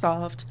 it gets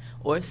soft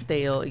or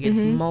stale. It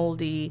gets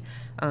moldy.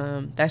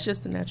 That's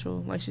just the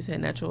natural, like she said,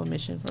 natural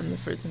emission from the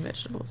fruits and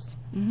vegetables.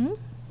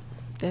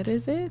 That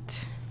is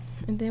it.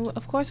 And then,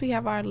 of course, we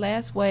have our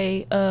last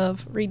way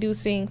of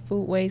reducing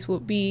food waste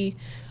would be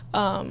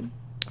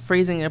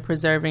freezing and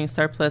preserving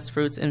surplus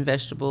fruits and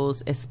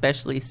vegetables,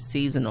 especially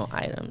seasonal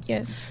items.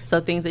 Yes.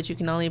 So things that you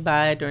can only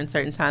buy during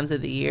certain times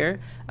of the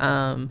year.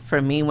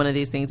 For me, one of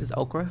these things is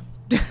okra.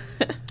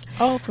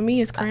 Oh, for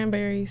me, it's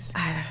cranberries.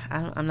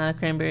 I'm not a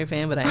cranberry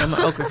fan, but I am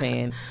an okra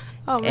fan.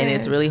 Oh, man. And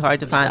it's really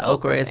hard to find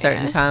okra at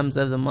certain times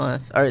of the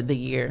month or the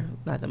year,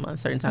 not the month,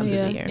 certain times of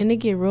the year. And it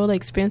get real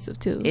expensive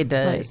too. It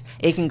does.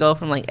 It can go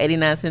from like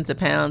 89 cents a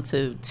pound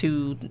to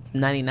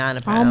 $2.99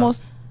 a pound.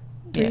 Almost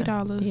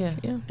 $3. Yeah.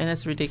 And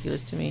that's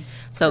ridiculous to me.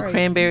 So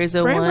cranberries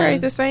are one.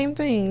 Cranberries the same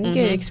thing. You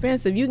get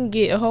expensive. You can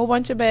get a whole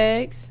bunch of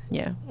bags.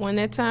 Yeah. When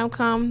that time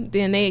come,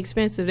 then they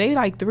expensive. They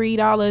like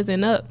 $3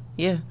 and up.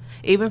 Yeah.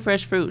 Even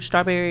fresh fruit,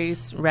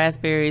 strawberries,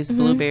 raspberries,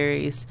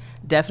 blueberries,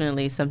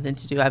 definitely something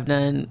to do. I've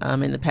done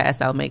in the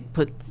past. I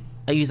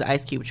use an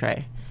ice cube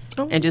tray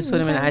and just put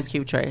them in an ice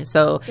cube tray.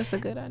 So that's a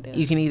good idea.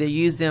 You can either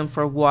use them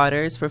for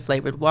waters, for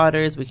flavored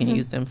waters. We can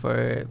use them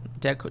for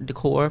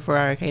decor for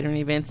our catering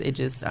events. It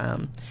just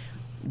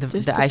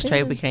the ice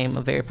tray became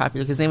a very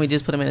popular because then we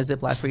just put them in a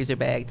Ziploc freezer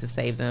bag to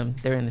save them.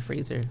 They're in the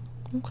freezer.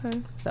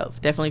 Okay. So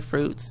definitely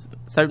fruits,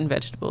 certain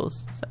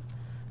vegetables. So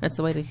that's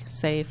the way to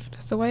save.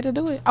 That's the way to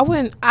do it. I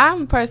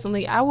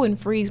wouldn't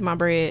freeze my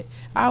bread.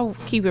 I'll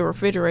keep it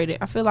refrigerated.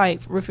 I feel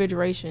like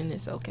refrigeration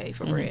is okay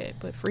for bread,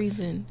 but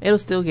freezing, it'll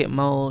still get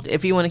mold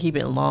if you want to keep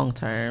it long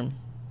term.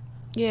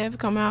 Yeah, if it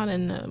come out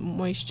in the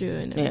moisture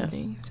and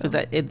everything.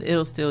 Because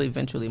it'll still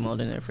eventually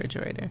mold in the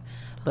refrigerator.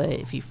 But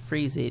if you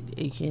freeze it,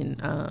 you can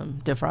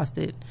defrost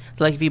it.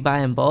 So like if you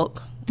buy in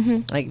bulk,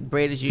 like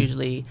bread is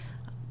usually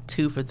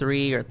 2 for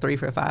 $3 or 3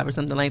 for $5 or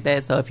something like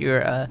that. So if you're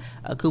a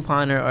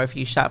couponer or if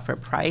you shop for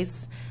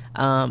price,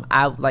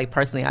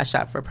 I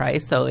shop for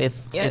price. So if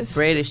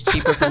bread is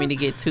cheaper for me to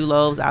get 2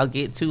 loaves, I'll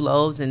get 2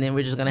 loaves, and then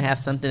we're just gonna have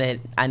something that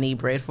I need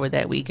bread for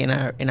that week in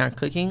our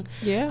cooking.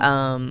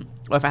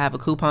 Or if I have a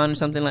coupon or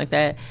something like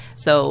that.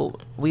 So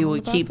we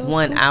would keep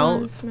one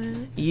coupons, out,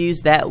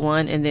 use that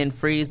one, and then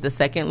freeze the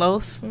second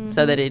loaf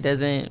so that it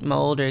doesn't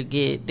mold or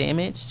get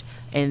damaged.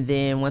 And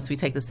then once we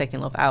take the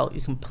second loaf out,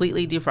 you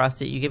completely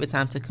defrost it. You give it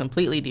time to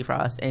completely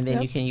defrost, and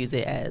then you can use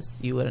it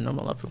as you would a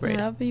normal loaf of bread.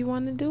 However you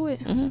want to do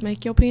it.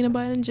 Make your peanut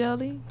butter and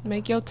jelly.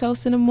 Make your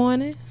toast in the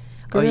morning.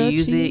 Or you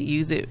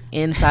use it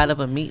inside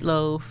of a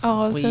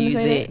meatloaf. We use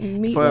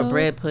it for a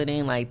bread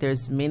pudding. Like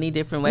there's many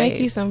different ways.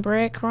 Make you some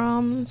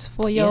breadcrumbs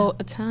for your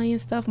Italian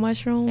stuffed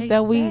mushrooms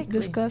that we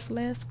discussed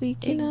last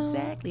week.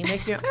 Exactly.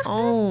 Make your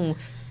own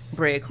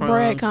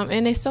breadcrumbs.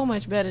 And it's so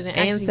much better than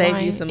actually save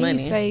buying. You some money. And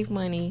you save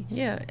money.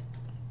 Yeah.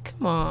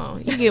 Come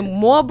on, you get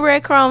more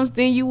breadcrumbs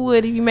than you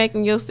would if you make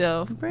them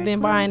yourself than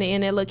buying it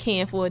in that little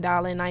can for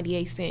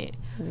 $1.98.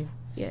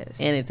 Yes,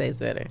 and it tastes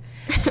better.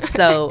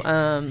 So,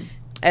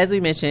 as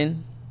we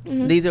mentioned,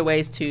 These are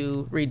ways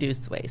to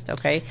reduce waste,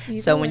 okay?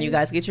 These so are when you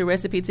ways. guys get your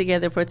recipe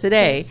together for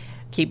today, Yes.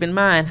 keep in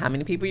mind how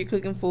many people you're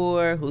cooking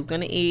for, who's going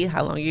to eat,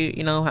 how long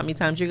how many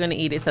times you're going to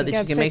eat it, so that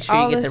you can make sure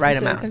you get the right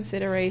amount.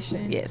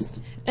 Consideration. Yes.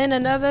 And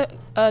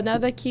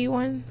another key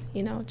one,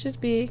 just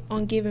big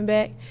on giving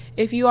back.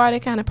 If you are the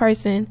kind of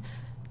person,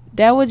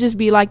 that would just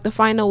be like the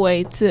final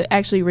way to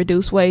actually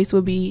reduce waste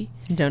would be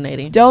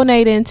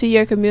donating to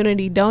your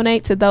community.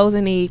 Donate to those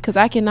in need, because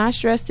I cannot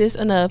stress this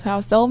enough, how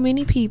so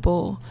many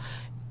people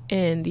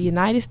in the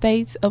United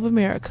States of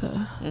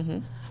America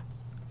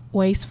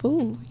waste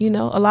food.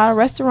 A lot of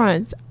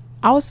restaurants,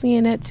 I was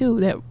seeing that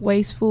too, that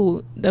waste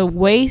food. The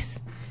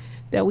waste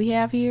that we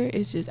have here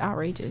is just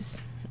outrageous.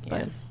 Yeah.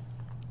 But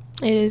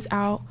it is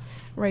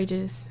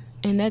outrageous.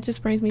 And that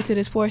just brings me to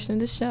this portion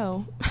of the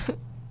show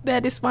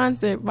that is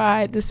sponsored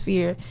by the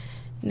Sphere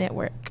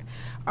Network.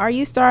 Are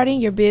you starting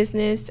your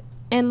business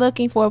and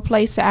looking for a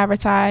place to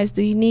advertise?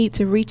 Do you need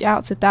to reach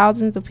out to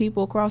thousands of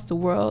people across the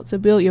world to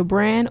build your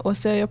brand or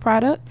sell your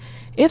product?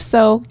 If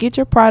so, get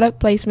your product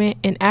placement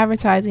and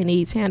advertising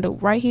needs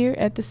handled right here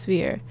at the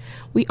Sphere.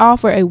 We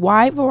offer a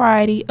wide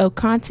variety of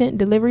content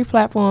delivery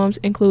platforms,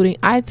 including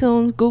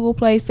iTunes, Google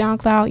Play,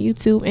 SoundCloud,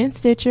 YouTube, and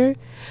Stitcher.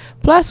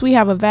 Plus, we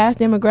have a vast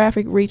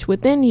demographic reach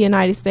within the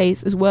United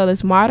States as well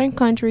as modern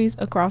countries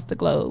across the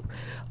globe.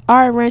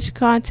 Our enriched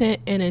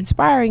content and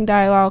inspiring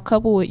dialogue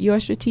coupled with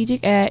your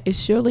strategic ad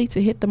is surely to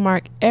hit the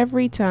mark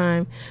every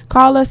time.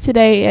 Call us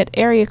today at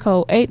area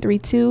code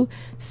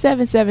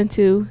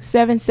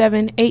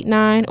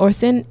 832-772-7789 or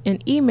send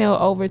an email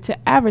over to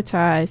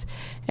advertise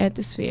at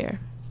the Sphere.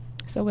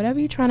 So whatever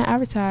you're trying to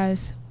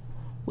advertise,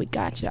 we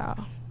got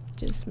y'all.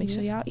 Just make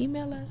sure y'all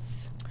email us.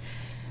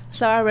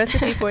 So our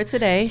recipe for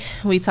today,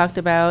 we talked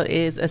about,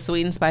 is a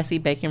sweet and spicy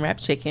bacon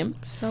wrapped chicken.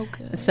 So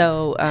good.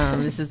 So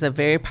this is a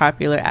very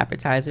popular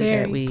appetizer that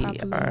Very we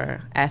popular.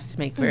 are asked to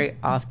make very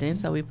often.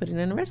 So we put it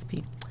in a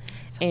recipe.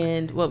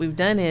 And what we've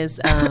done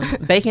is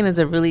bacon is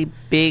a really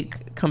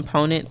big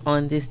component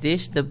on this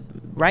dish. The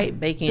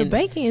bacon. The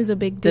bacon is a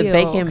big deal. The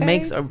bacon okay?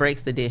 makes or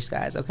breaks the dish,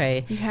 guys.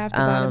 Okay. You have to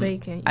buy the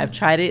bacon. I've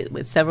tried it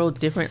with several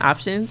different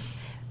options.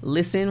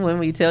 Listen when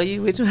we tell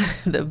you which one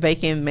the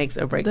bacon makes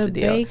or breaks the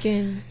deal.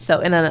 Bacon. So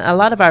in a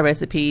lot of our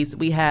recipes,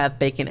 we have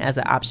bacon as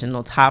an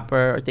optional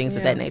topper or things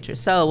of that nature.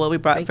 So what we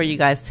brought for you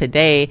guys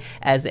today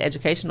as the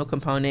educational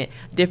component,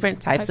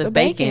 different types of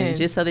bacon,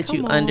 just so that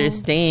you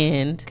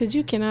understand. Because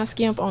you cannot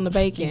skimp on the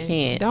bacon. You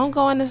can't. Don't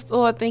go in the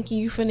store thinking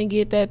you finna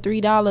get that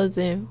 $3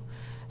 and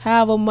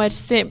however much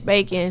cent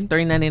bacon.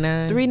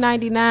 $3.99.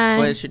 $3.99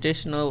 for the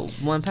traditional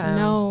 1 pound.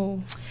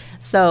 No.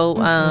 So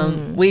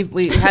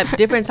we have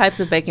different types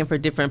of bacon for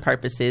different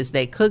purposes.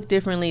 They cook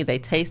differently. They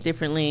taste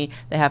differently.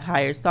 They have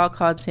higher salt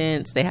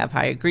contents. They have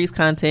higher grease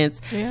contents.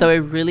 Yeah. So it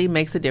really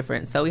makes a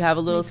difference. So we have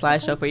a little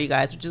slideshow for you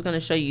guys. We're just going to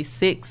show you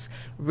 6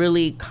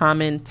 really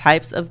common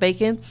types of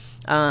bacon.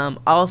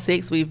 All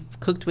 6 we've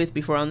cooked with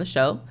before on the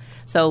show.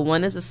 So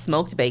one is a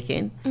smoked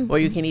bacon, or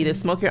you can either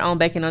smoke your own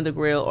bacon on the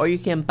grill, or you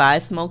can buy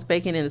smoked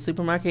bacon in the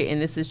supermarket.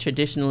 And this is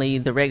traditionally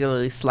the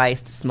regularly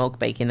sliced smoked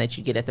bacon that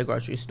you get at the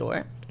grocery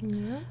store.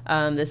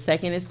 Yeah. The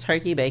second is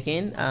turkey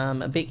bacon,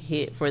 a big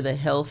hit for the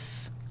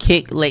health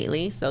kick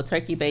lately. So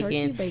turkey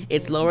bacon,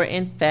 it's lower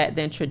in fat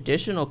than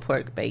traditional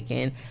pork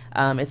bacon.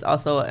 It's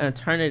also an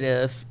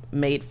alternative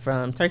made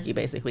from turkey,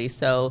 basically.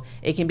 So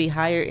it can be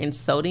higher in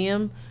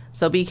sodium.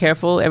 So be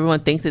careful. Everyone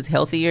thinks it's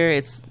healthier.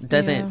 It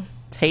doesn't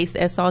taste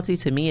as salty.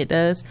 To me it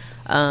does,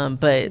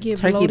 but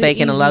turkey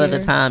bacon a lot of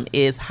the time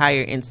is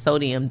higher in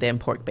sodium than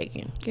pork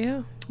bacon.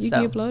 You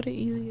get bloated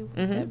easier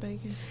with that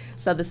bacon.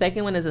 So the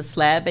second one is a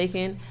slab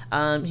bacon.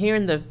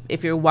 Here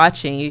if you're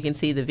watching, you can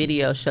see the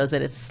video shows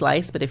that it's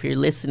sliced, but if you're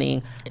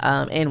listening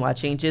and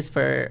watching, just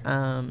for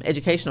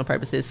educational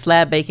purposes,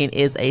 slab bacon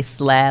is a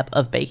slab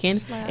of bacon.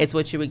 It's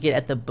what you would get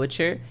at the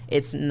butcher.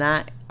 It's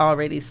not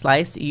already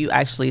sliced. You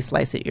actually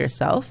slice it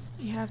yourself.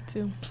 You have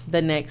to.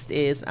 The next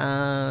is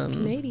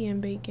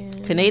Canadian bacon.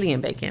 Canadian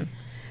bacon.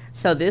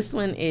 So this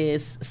one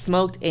is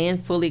smoked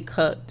and fully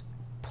cooked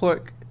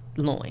pork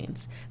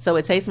loins. So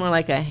it tastes more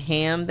like a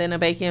ham than a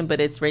bacon,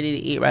 but it's ready to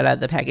eat right out of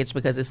the package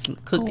because it's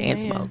cooked and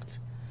smoked.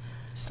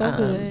 So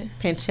good.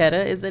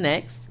 Pancetta is the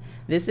next.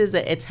 This is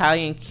an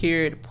Italian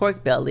cured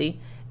pork belly.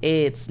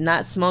 It's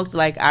not smoked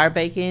like our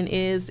bacon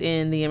is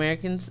in the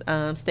American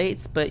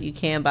states, but you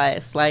can buy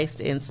it sliced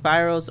in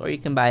spirals, or you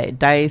can buy it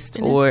diced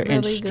or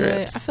in strips.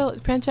 Good. I feel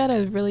like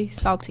pancetta is really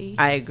salty.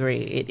 I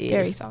agree. It is.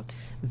 Very salty.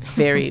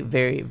 Very,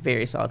 very,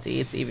 very salty.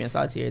 It's even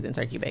saltier than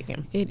turkey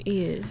bacon. It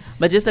is.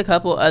 But just a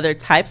couple other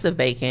types of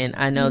bacon.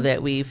 I know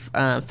that we've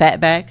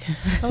fatback.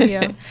 Oh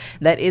yeah.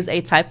 That is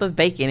a type of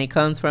bacon. It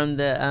comes from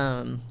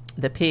the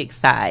pig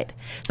side.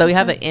 So we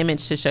have an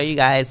image to show you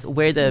guys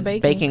where the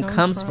bacon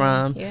comes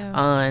from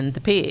on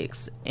the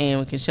pigs, and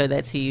we can show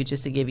that to you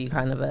just to give you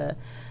kind of a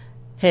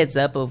heads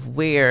up of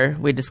where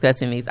we're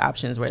discussing these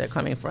options, where they're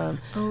coming from.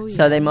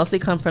 So they mostly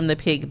come from the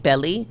pig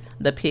belly,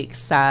 the pig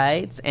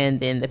sides, and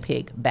then the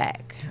pig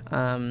back.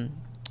 And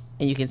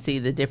you can see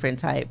the different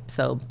types.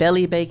 So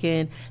belly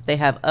bacon, they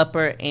have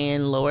upper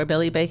and lower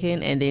belly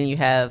bacon, and then you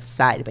have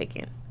side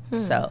bacon.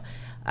 So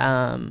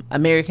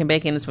American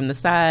bacon is from the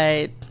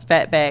side.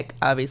 Fatback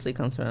obviously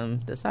comes from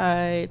the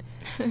side.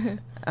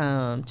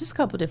 Just a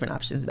couple different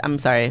options. I'm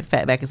sorry,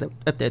 fatback is up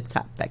there at the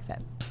top. Back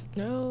fat.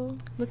 No,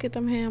 look at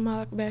them ham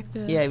hock back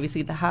there. Yeah, we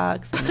see the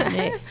hocks and the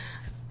neck.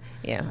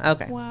 Yeah,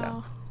 okay.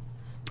 Wow.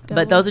 So.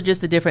 But those are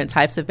just the different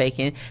types of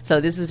bacon. So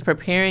this is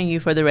preparing you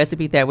for the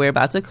recipe that we're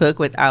about to cook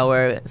with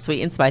our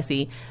sweet and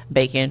spicy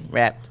bacon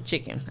wrapped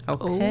chicken.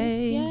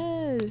 Okay.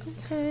 Oh,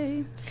 yes.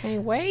 Okay.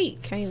 Can't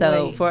wait.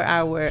 So for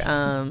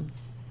our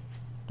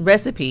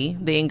recipe,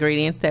 the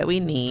ingredients that we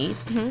need,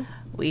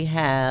 we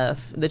have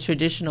the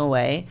traditional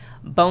way: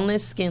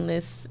 boneless,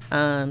 skinless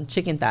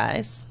chicken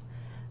thighs,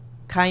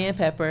 cayenne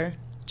pepper,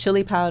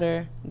 chili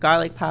powder,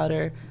 garlic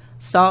powder,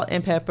 salt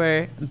and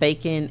pepper,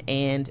 bacon,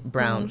 and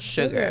brown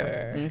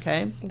sugar.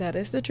 Okay. That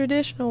is the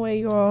traditional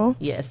way, y'all.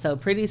 Yeah, so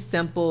pretty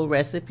simple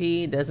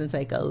recipe. Doesn't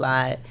take a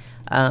lot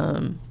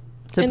to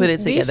put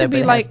it together, but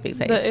it has big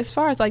taste. As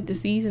far as like the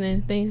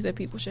seasoning things that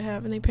people should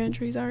have in their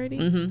pantries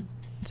already.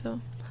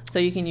 So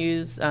you can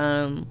use,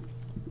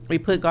 we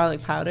put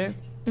garlic powder.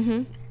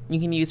 You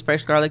can use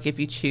fresh garlic if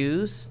you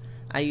choose.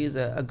 I use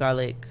a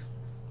garlic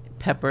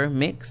pepper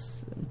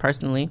mix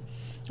personally,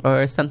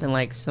 or something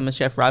like some of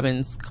Chef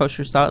Robin's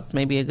kosher salts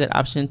may be a good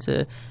option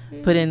to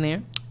put in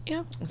there.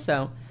 Yeah.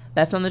 So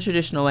that's on the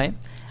traditional way.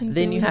 And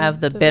then you have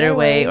the better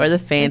way or the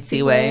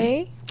fancy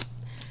way.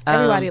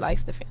 Everybody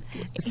likes the fancy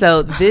way.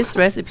 So this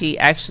recipe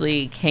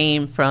actually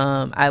came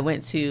from, I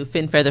went to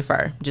Fin Feather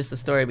Fur, just the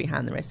story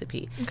behind the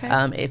recipe.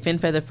 Okay. Fin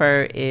Feather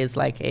Fur is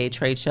like a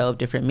trade show of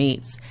different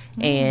meats,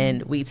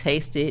 and we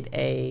tasted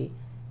a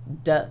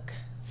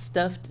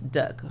stuffed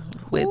duck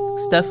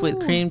stuffed with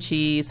cream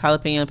cheese,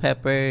 jalapeno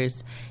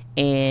peppers,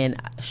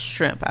 and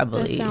shrimp, I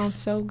believe. That sounds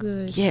so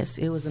good. Yes,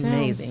 it was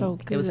amazing. So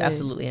good. It was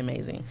absolutely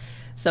amazing.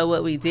 So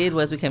what we did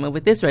was we came up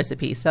with this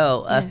recipe.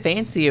 So a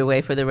fancier way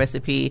for the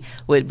recipe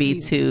would be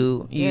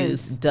to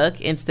use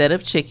duck instead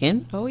of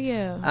chicken. Oh,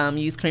 yeah.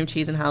 Use cream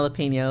cheese and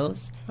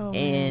jalapenos.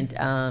 And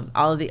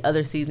all of the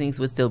other seasonings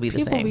would still be the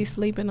same. People be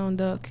sleeping on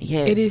duck.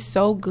 Yes. It is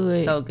so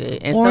good. So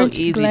good. And orange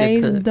so easy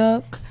glazed to cook.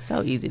 Duck.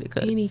 So easy to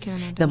cook. Any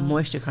kind of duck. The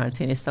moisture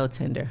content is so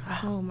tender.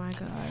 Oh, my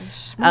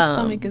gosh. My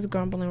stomach is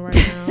grumbling right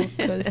now.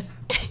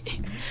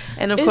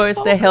 And, of course,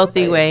 the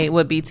healthy way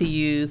would be to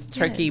use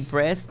turkey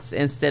breasts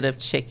instead of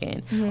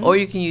chicken. Or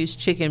you can use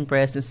chicken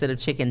breasts instead of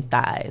chicken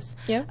thighs.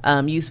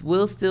 Yeah. You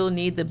will still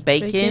need the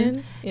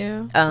bacon.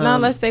 Yeah. Not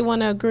unless they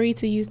want to agree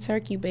to use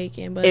turkey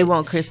bacon. But it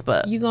won't crisp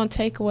up. You're going to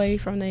take away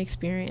from the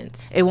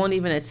experience. It won't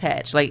even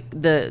attach. Like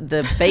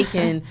the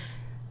bacon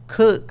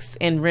cooks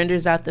and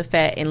renders out the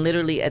fat and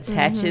literally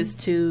attaches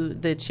to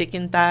the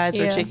chicken thighs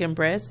or chicken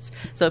breasts.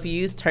 So if you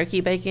use turkey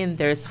bacon,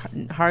 there's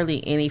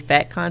hardly any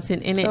fat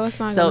content in it. So it's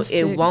not so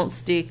it won't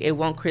stick. It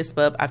won't crisp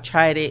up. I've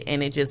tried it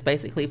and it just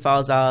basically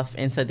falls off.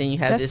 And so then you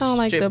have this strip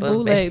like the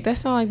bootleg. That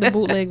sounds like the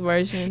bootleg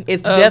version.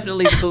 It's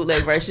definitely the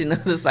bootleg version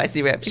of the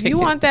spicy wrap chicken. If you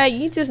want that,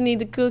 you just need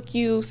to cook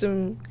you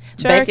some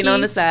bacon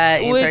on the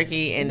side and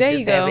turkey, and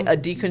just have it, a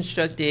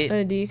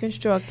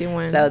deconstructed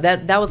one. So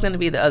that was going to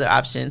be the other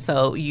option.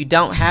 So you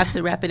don't have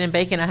to wrap it in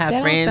bacon. I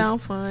have friends. That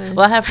sound fun.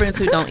 Well, I have friends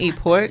who don't eat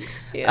pork,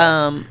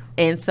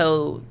 and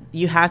so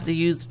you have to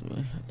use.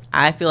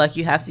 I feel like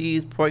you have to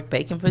use pork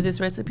bacon for this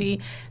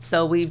recipe.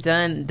 So we've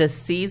done the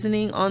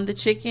seasoning on the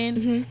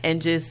chicken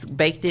and just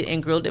baked it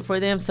and grilled it for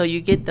them. So you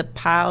get the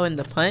pow and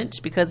the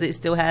punch because it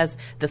still has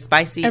the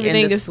spicy and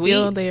the sweet.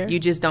 Still there. You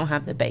just don't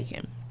have the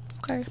bacon.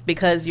 Okay.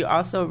 Because you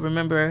also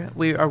remember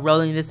we are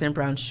rolling this in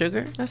brown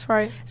sugar. That's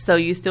right. So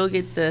you still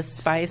get the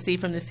spicy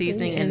from the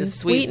seasoning and the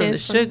sweet from the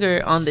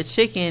sugar on the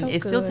chicken.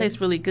 It still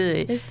tastes really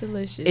good. It's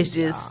delicious.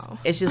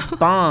 It's just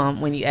bomb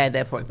when you add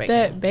that pork bacon.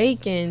 That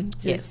bacon,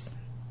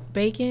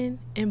 bacon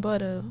and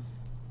butter,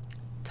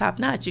 top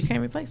notch. You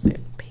can't replace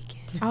it.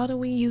 Although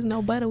we use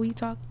no butter, we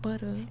talk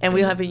butter. And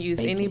we haven't used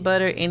any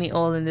butter, any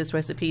oil in this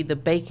recipe. The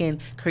bacon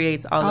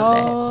creates all of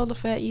that. All the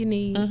fat you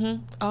need.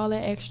 All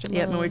that extra love.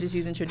 Yep, and we're just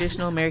using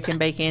traditional American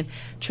bacon.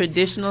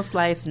 Traditional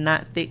slice,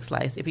 not thick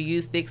slice. If you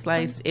use thick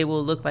slice, it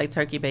will look like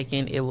turkey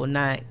bacon. It will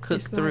not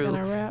cook through.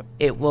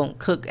 It won't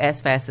cook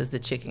as fast as the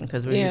chicken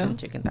because we're using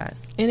chicken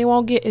thighs. And it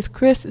won't get as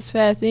crisp as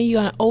fast. Then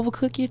you're going to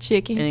overcook your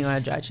chicken. And you're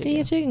going to dry chicken. Then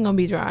your chicken going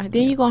to be dry.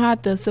 Then you're going to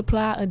have to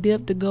supply a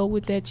dip to go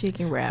with that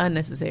chicken wrap.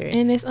 Unnecessary.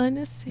 And it's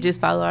unnecessary.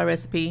 Just follow our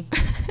recipe,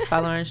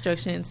 follow our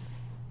instructions,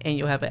 and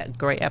you'll have a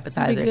great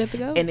appetizer. Be good to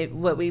go. And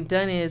what we've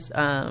done is,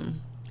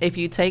 if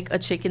you take a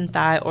chicken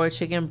thigh or a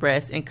chicken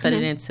breast and cut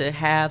it into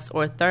halves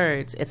or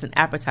thirds, it's an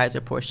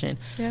appetizer portion.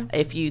 Yeah.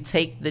 If you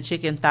take the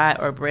chicken thigh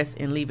or breast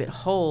and leave it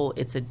whole,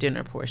 it's a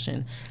dinner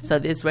portion. So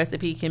this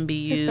recipe can be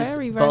used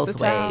both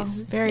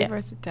ways. Very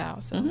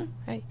versatile. So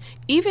hey,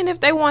 even if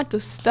they want to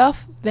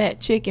stuff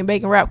that chicken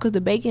bacon wrap, because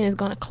the bacon is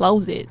going to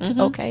close it.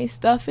 Okay,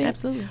 stuff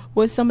it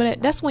with some of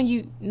that. That's when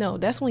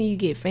you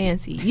get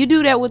fancy. You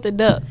do that with the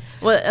duck.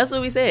 Well, that's what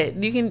we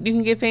said. You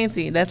can get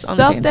fancy. That's on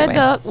stuff the that way.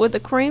 Duck with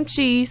the cream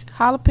cheese,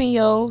 jalapenos.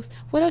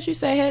 What else you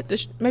say had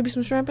maybe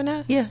some shrimp in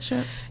that? Yeah,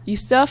 shrimp. You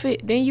stuff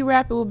it, then you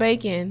wrap it with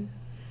bacon.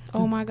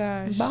 Oh my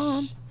gosh,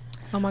 bomb.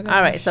 Oh my god.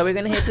 All right, so we're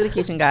gonna head to the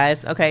kitchen,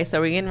 guys. Okay,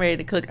 so we're getting ready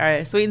to cook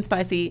our sweet and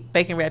spicy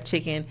bacon wrapped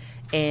chicken,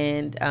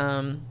 and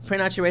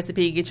print out your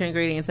recipe, get your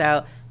ingredients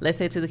out. Let's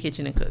head to the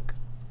kitchen and cook.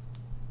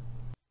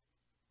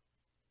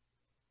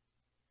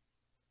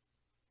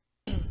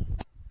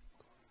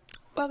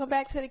 Welcome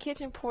back to the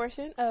kitchen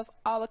portion of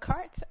A La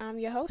Carte. I'm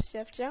your host,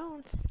 Chef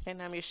Jones.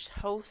 And I'm your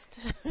host,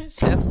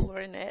 Chef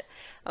Laurinette.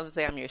 I was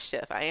gonna say I'm your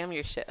chef. I am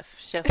your chef,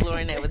 Chef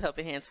Laurinette with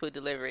Helping Hands Food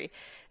Delivery,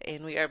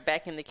 and we are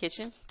back in the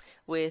kitchen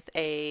with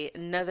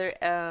another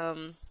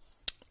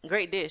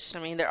great dish.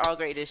 I mean, they're all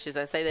great dishes.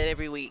 I say that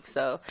every week.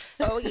 So.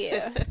 Oh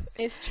yeah,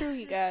 it's true,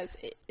 you guys.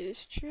 It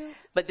is true.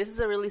 But this is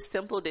a really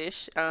simple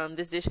dish.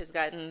 This dish has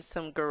gotten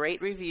some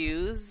great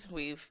reviews.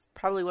 We've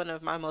probably one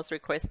of my most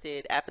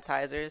requested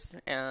appetizers,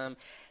 and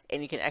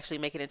you can actually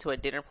make it into a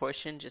dinner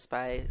portion just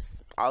by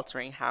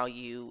altering how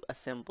you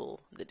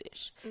assemble the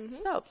dish.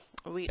 So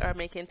we are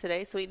making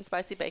today sweet and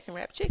spicy bacon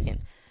wrapped chicken.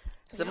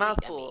 It's a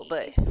mouthful,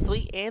 but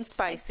sweet and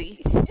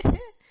spicy.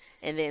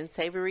 And then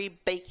savory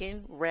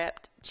bacon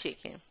wrapped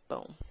chicken.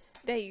 Boom.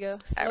 There you go.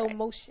 Slow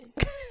motion.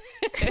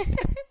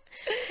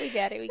 We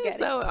got it.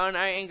 So on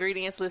our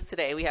ingredients list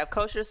today, we have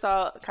kosher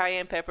salt,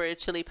 cayenne pepper,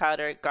 chili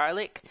powder,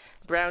 garlic,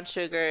 brown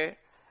sugar,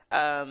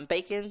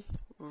 bacon,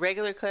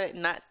 regular cut,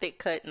 not thick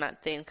cut,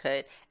 not thin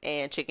cut,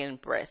 and chicken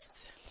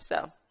breasts.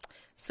 So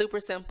super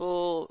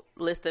simple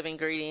list of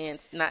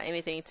ingredients, not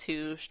anything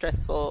too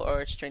stressful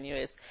or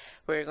strenuous.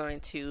 We're going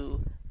to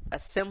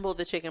assemble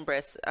the chicken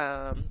breast,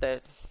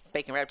 the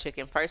bacon wrapped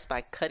chicken first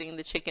by cutting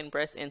the chicken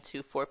breast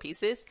into 4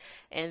 pieces,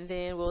 and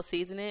then we'll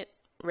season it,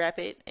 wrap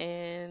it,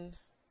 and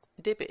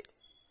dip it.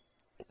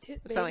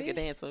 It sounds like a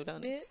dance move,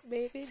 don't it?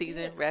 Baby,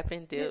 season, dip.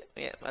 wrapping, dip.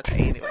 Yeah,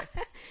 okay, anyway.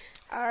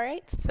 All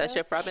right. So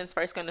Chef Robin's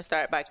first going to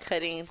start by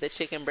cutting the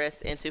chicken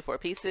breast into 4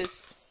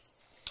 pieces.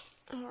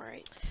 All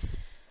right.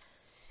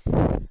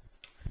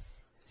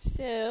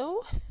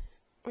 So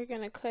we're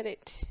going to cut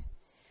it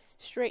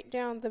straight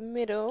down the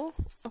middle,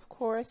 of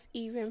course,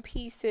 even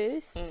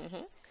pieces.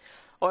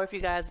 Or if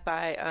you guys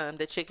buy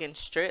the chicken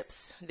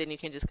strips, then you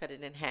can just cut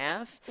it in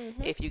half.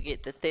 If you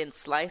get the thin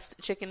sliced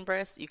chicken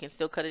breast, you can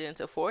still cut it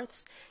into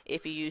 4ths.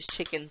 If you use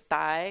chicken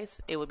thighs,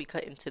 it will be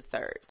cut into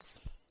 3rds.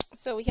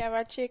 So we have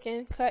our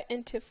chicken cut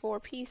into 4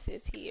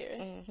 pieces here.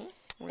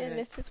 And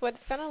this is what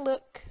it's going to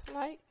look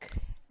like.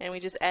 And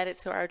we just add it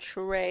to our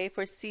tray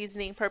for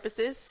seasoning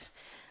purposes.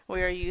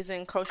 We are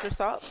using kosher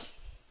salt.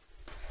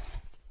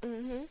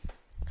 And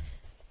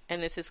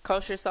this is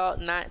kosher salt,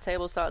 not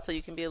table salt, so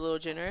you can be a little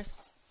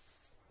generous.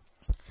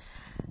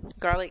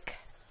 Garlic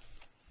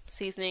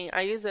seasoning.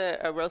 I use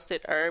a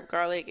roasted herb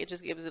garlic. It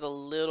just gives it a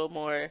little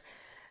more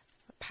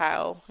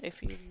pow,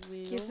 if you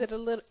will. Gives it a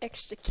little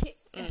extra kick.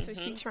 That's what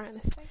she's trying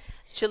to say.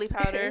 Chili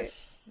powder.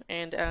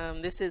 And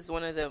this is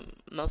one of the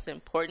most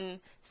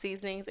important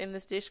seasonings in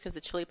this dish because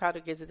the chili powder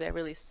gives it that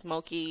really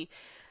smoky,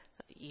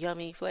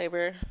 yummy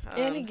flavor.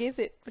 And it gives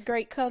it the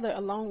great color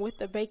along with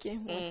the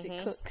bacon once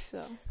it cooks.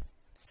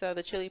 So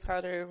the chili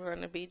powder, we're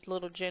going to be a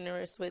little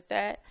generous with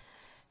that.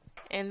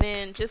 And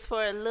then just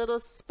for a little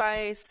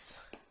spice,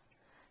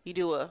 you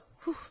do a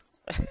whew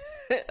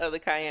of the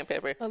cayenne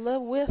pepper. A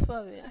little whiff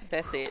of it.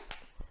 That's it.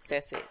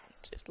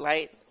 Just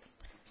light,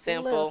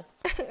 simple.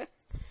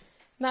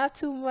 Not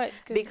too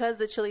much. Because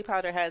the chili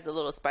powder has a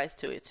little spice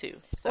to it too.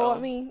 So well, I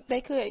mean,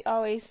 they could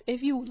always,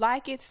 if you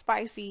like it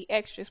spicy,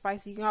 extra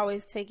spicy, you can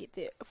always take it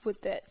there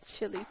with that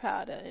chili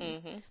powder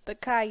and the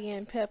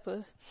cayenne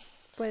pepper.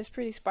 But it's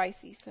pretty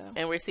spicy, so.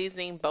 And we're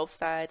seasoning both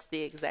sides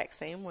the exact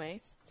same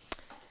way.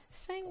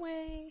 Same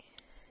way.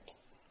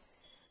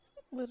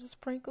 Little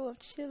sprinkle of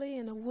chili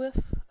and a whiff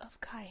of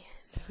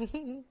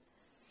cayenne.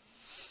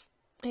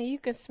 And you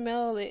can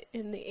smell it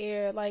in the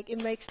air. Like,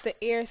 it makes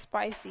the air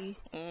spicy.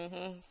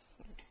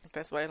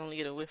 That's why I don't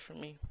get a whiff from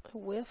me. A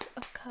whiff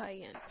of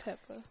cayenne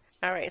pepper.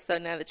 All right, so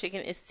now the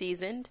chicken is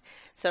seasoned.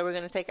 So we're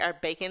going to take our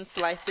bacon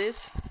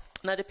slices.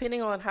 Now,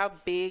 depending on how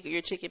big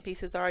your chicken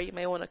pieces are, you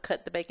may want to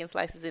cut the bacon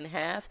slices in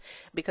half.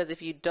 Because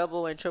if you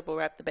double and triple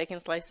wrap the bacon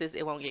slices,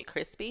 it won't get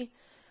crispy.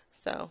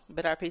 So,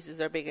 but our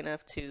pieces are big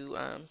enough to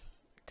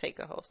take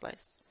a whole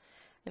slice.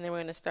 And then we're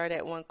going to start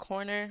at one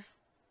corner,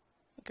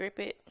 grip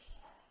it,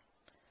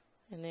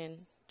 and then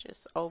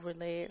just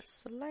overlay it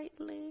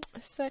slightly.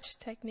 Such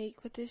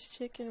technique with this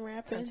chicken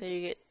wrapping. Until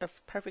you get a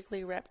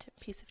perfectly wrapped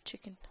piece of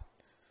chicken.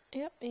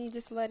 Yep, and you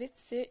just let it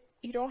sit.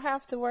 You don't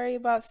have to worry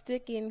about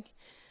sticking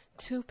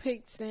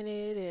toothpicks in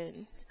it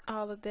and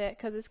all of that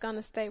because it's going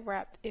to stay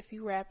wrapped if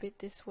you wrap it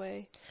this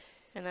way.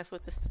 And that's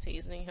what the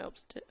seasoning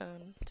helps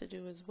to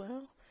do as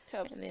well.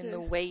 Helps and then the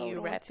way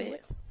you wrap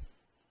it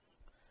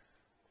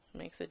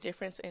makes a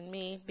difference. And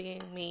me,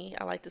 being me,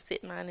 I like to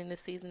sit mine in the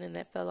seasoning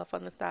that fell off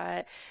on the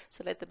side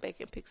so that the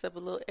bacon picks up a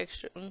little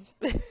extra a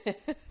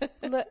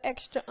little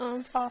extra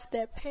off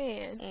that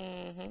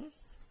pan.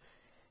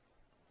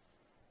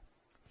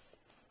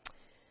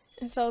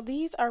 And so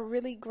these are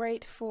really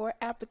great for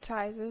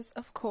appetizers,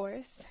 of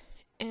course.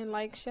 And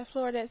like Chef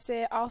Laura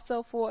said,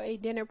 also for a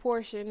dinner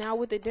portion. Now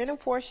with the dinner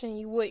portion,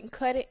 you wouldn't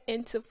cut it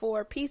into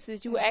 4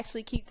 pieces. You would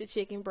actually keep the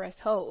chicken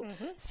breast whole,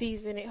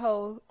 season it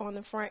whole on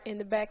the front and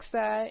the back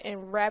side,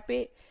 and wrap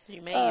it.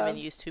 You may even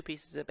use 2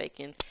 pieces of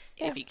bacon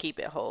if you keep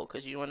it whole,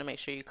 because you want to make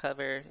sure you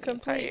cover the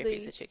entire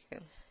piece of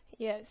chicken.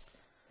 Yes.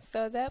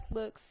 So that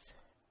looks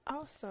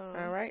awesome.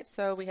 All right.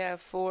 So we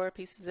have 4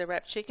 pieces of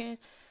wrapped chicken.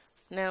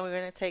 Now we're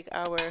going to take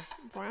our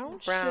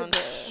brown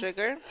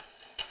sugar.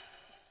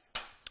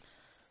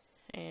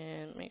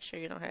 And make sure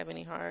you don't have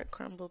any hard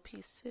crumble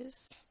pieces.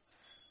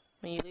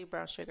 When you leave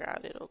brown sugar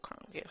out, it'll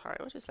get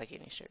hard, or just like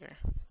any sugar.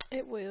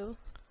 It will.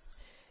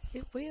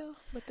 It will.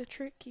 But the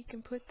trick, you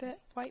can put that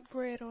white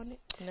bread on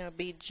it. Now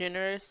be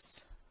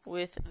generous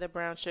with the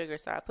brown sugar.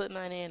 So I put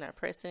mine in, I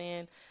press it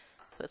in,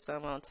 put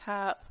some on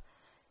top.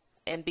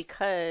 And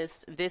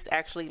because this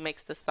actually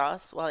makes the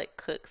sauce while it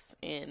cooks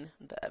in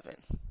the oven.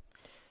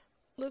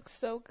 Looks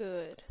so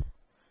good.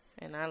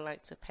 And I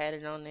like to pat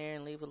it on there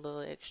and leave a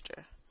little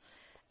extra.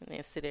 And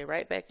then sit it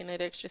right back in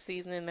that extra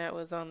seasoning that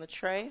was on the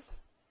tray.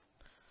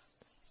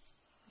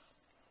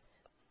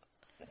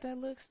 That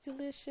looks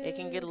delicious. It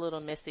can get a little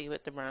messy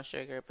with the brown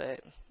sugar, but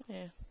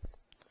yeah.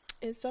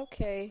 It's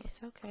okay.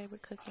 It's okay. We're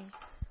cooking.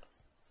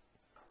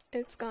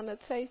 It's going to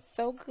taste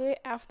so good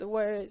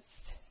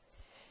afterwards.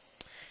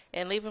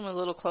 And leave them a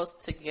little close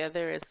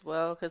together as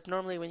well, because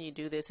normally when you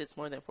do this, it's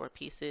more than 4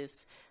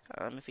 pieces.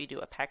 If you do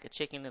a pack of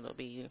chicken, it'll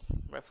be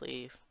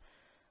roughly...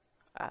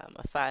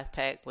 a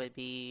 5-pack would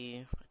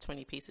be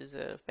 20 pieces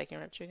of bacon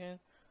wrapped chicken.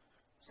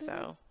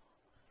 So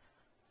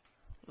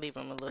leave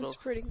them a little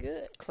That's pretty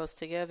good. Close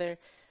together.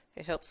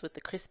 It helps with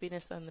the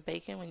crispiness on the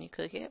bacon when you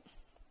cook it.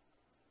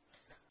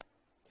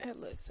 That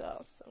looks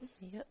awesome.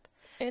 Yep.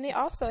 And it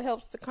also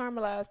helps to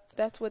caramelize.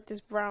 That's what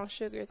this brown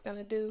sugar is going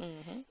to do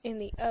in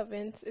the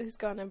oven. It's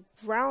going to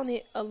brown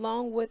it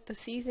along with the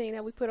seasoning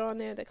that we put on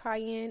there, the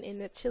cayenne and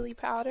the chili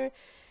powder.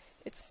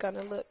 It's going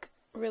to look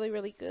really,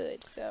 really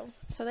good. So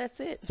that's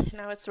it.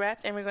 Now it's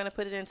wrapped, and we're going to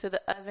put it into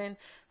the oven.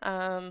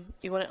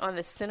 You want it on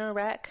the center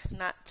rack,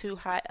 not too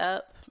high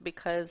up,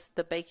 because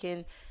the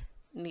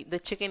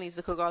chicken needs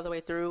to cook all the way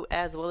through,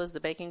 as well as the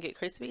bacon get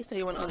crispy. So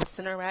you want it on the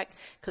center rack.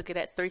 Cook it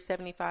at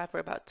 375 for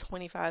about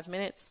 25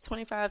 minutes,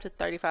 25 to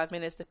 35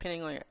 minutes,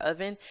 depending on your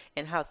oven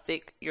and how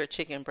thick your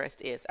chicken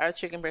breast is. Our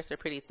chicken breasts are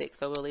pretty thick,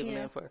 so we'll leave them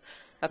in for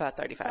about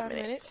 35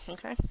 minutes.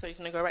 Okay, so you're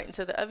going to go right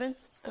into the oven.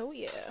 Oh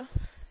yeah.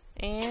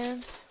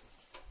 And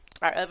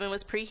our oven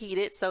was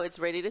preheated, so it's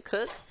ready to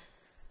cook.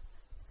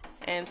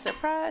 And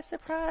surprise,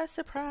 surprise,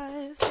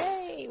 surprise.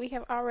 Hey, we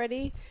have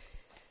already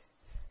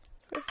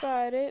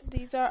provided.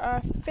 These are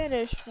our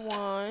finished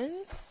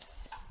ones.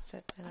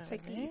 Set that I'll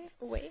take there. these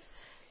away.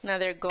 Now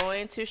they're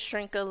going to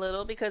shrink a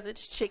little because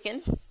it's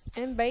chicken.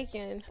 And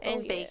bacon.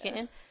 And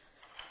bacon.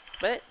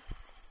 But,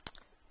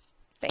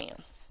 bam.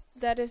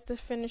 That is the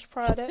finished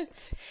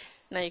product.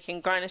 Now you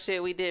can garnish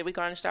it. We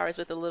garnished ours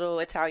with a little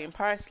Italian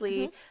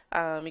parsley.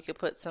 You could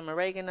put some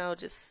oregano,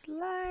 just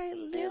slight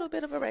little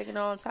bit of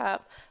oregano on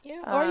top.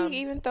 Yeah, or you can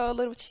even throw a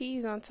little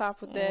cheese on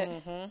top of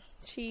that.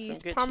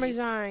 Cheese,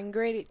 Parmesan, cheese.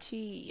 Grated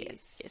cheese.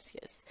 Yes.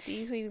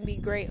 These would even be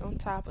great on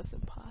top of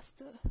some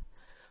pasta.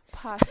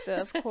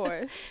 Pasta, of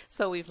course.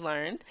 So we've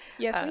learned.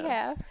 Yes, we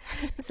have.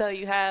 So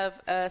you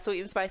have sweet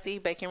and spicy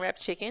bacon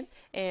wrapped chicken,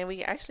 and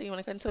you want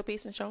to cut into a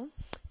piece and show them?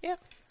 Yeah.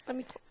 Let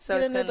me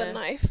get another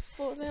knife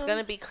for them. It's going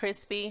to be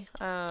crispy.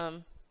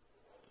 The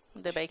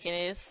bacon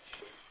is.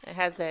 It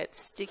has that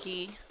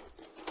sticky.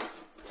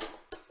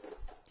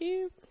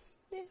 Yeah.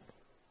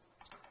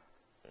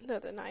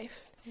 Another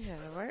knife. Yeah,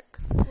 that'll work.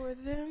 For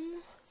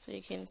them. So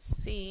you can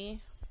see.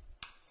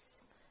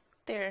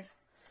 There.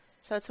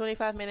 So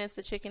 25 minutes,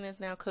 the chicken is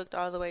now cooked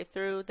all the way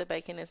through. The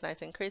bacon is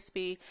nice and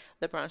crispy.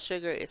 The brown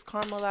sugar is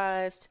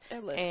caramelized.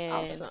 It looks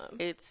awesome.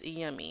 It's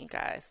yummy,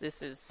 guys.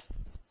 This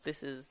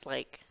is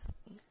like...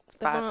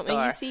 And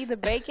you see the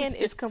bacon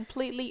is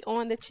completely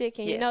on the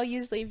chicken. Yes. You know,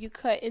 usually if you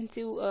cut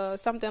into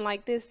something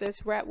like this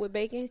that's wrapped with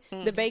bacon,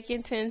 the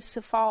bacon tends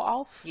to fall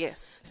off. Yes.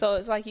 So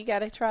it's like you got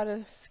to try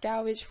to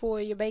salvage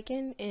for your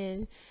bacon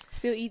and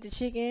still eat the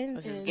chicken.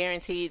 This is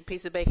guaranteed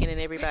piece of bacon in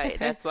every bite.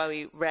 That's why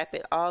we wrap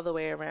it all the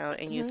way around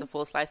and use a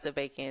full slice of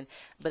bacon.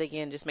 But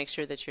again, just make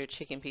sure that your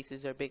chicken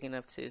pieces are big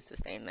enough to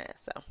sustain that.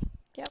 So.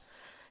 Yep.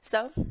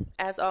 So,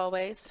 as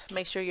always,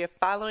 make sure you're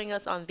following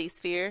us on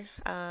TheSphere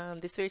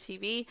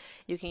TV.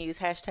 You can use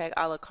hashtag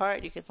A La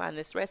Carte. You can find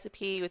this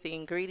recipe with the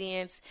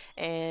ingredients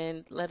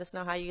and let us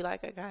know how you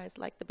like it, guys.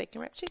 Like the bacon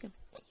wrapped chicken.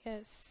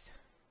 Yes.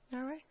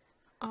 All right.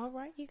 All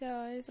right, you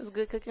guys. It was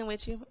good cooking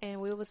with you,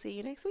 and we will see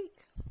you next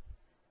week.